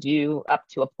willing to do up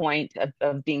to a point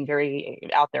of being very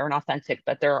out there and authentic,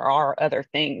 but there are other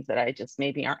things that I just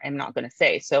maybe am not going to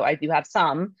say. So I do have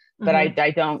some, but Mm-hmm.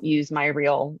 I don't use my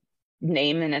real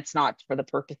name, and it's not for the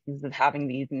purposes of having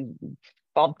these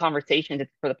involved conversations.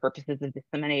 It's for the purposes of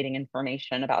disseminating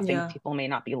information about things Yeah. people may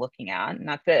not be looking at, and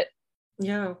that's it.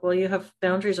 Yeah. Well, you have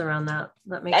boundaries around that.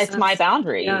 That makes It's my sense.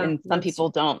 boundary, Yeah. and some That's people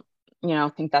don't,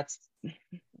 think that's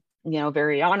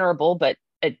very honorable, but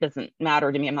it doesn't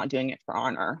matter to me. I'm not doing it for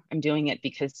honor. I'm doing it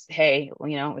because, hey,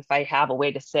 if I have a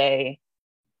way to say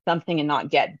something and not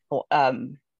get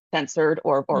censored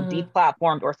or mm-hmm.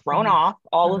 deplatformed or thrown Mm-hmm. off,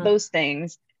 all of Mm-hmm. those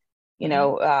things,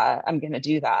 Mm-hmm. I'm going to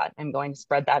do that. I'm going to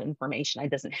spread that information. It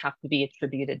doesn't have to be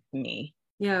attributed to me.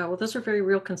 Yeah. Well, those are very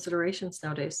real considerations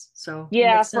nowadays. So it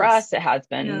Yeah, makes for sense. us, it has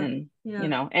been. Yeah. And,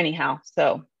 Yeah. anyhow.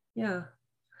 So, Yeah.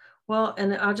 Well,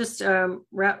 and I'll just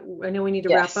wrap. I know we need to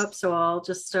wrap yes. up, so I'll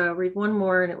just read one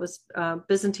more. And it was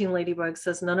Byzantine Ladybug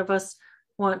says, none of us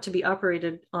want to be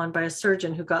operated on by a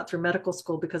surgeon who got through medical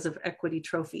school because of equity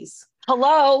trophies.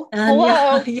 Hello. And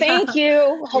yeah, Hello. Thank yeah,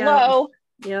 you. yeah, Hello.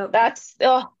 yeah. That's,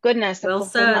 oh goodness, that's Well a whole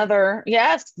said. nother,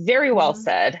 yes, very well Mm-hmm.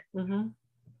 said. Mm-hmm.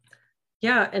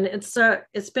 Yeah, and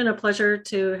it's been a pleasure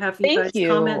to have you Thank guys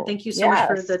comment. you. Thank you so much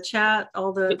for Yes. the chat,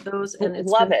 all those, and it's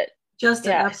Love been it. just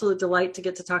an Yes. absolute delight to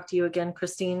get to talk to you again,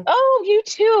 Christine. Oh, you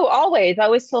too. Always. I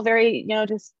always feel very,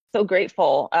 just so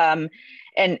grateful. And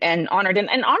honored. And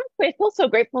honestly, I feel so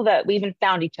grateful that we even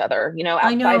found each other, I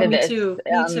outside know, of me this. too,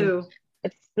 me Um, too.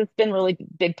 it's been really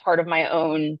big part of my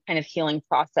own kind of healing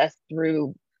process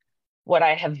through what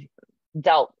I have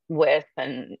dealt with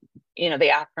and the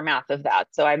aftermath of that.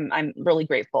 So I'm really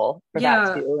grateful for that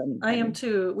Yeah, too. And I am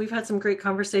too. We've had some great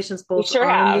conversations we both sure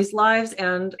on have. these lives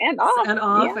and And off. Yeah.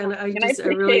 off, and I And I just I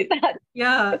appreciate really, that.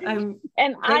 yeah, I'm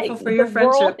And grateful for the your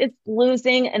world friendship. is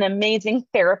losing an amazing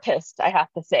therapist, I have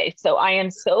to say. So I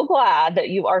am so glad that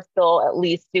you are still at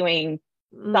least doing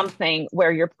Mm, something where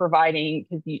you're providing,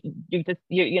 because you just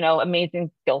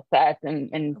amazing skill set,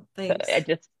 and so I thanks.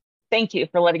 just thank you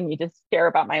for letting me just share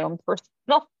about my own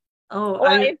personal. Oh,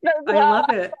 life as I well. love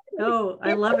it. Oh,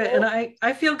 I love it. And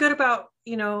I feel good about,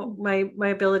 my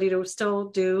ability to still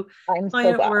do I'm so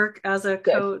client glad. work as a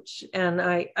Good. coach. And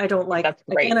I don't I think like, that's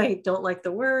again, great. I don't like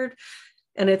the word,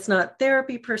 and it's not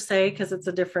therapy per se because it's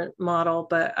a different model,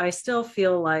 but I still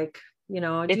feel like, you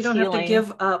It's don't have to healing.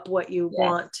 give up what you Yes.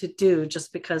 want to do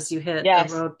just because you hit a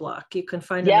Yes. roadblock. You can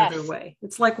find another Yes. way.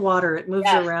 It's like water. It moves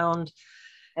Yes. around.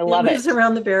 I It love moves it.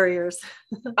 around the barriers.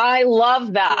 I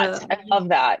love that. Yeah. I love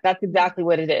that. That's exactly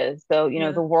what it is. So,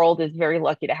 Yeah. the world is very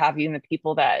lucky to have you, and the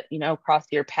people that, cross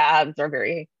your paths are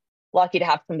very lucky to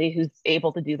have somebody who's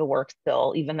able to do the work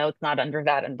still, even though it's not under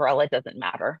that umbrella. It doesn't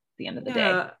matter at the end of the day.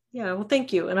 Yeah. Yeah. Well,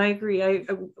 thank you. And I agree.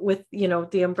 With,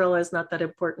 the umbrella is not that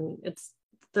important. It's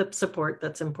the support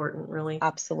that's important, really.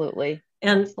 Absolutely.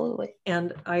 And Absolutely.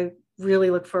 and I really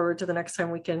look forward to the next time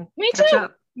we can Me catch too.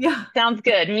 up. Yeah. Sounds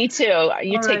good. Me too.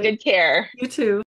 You All take right. good care. You too.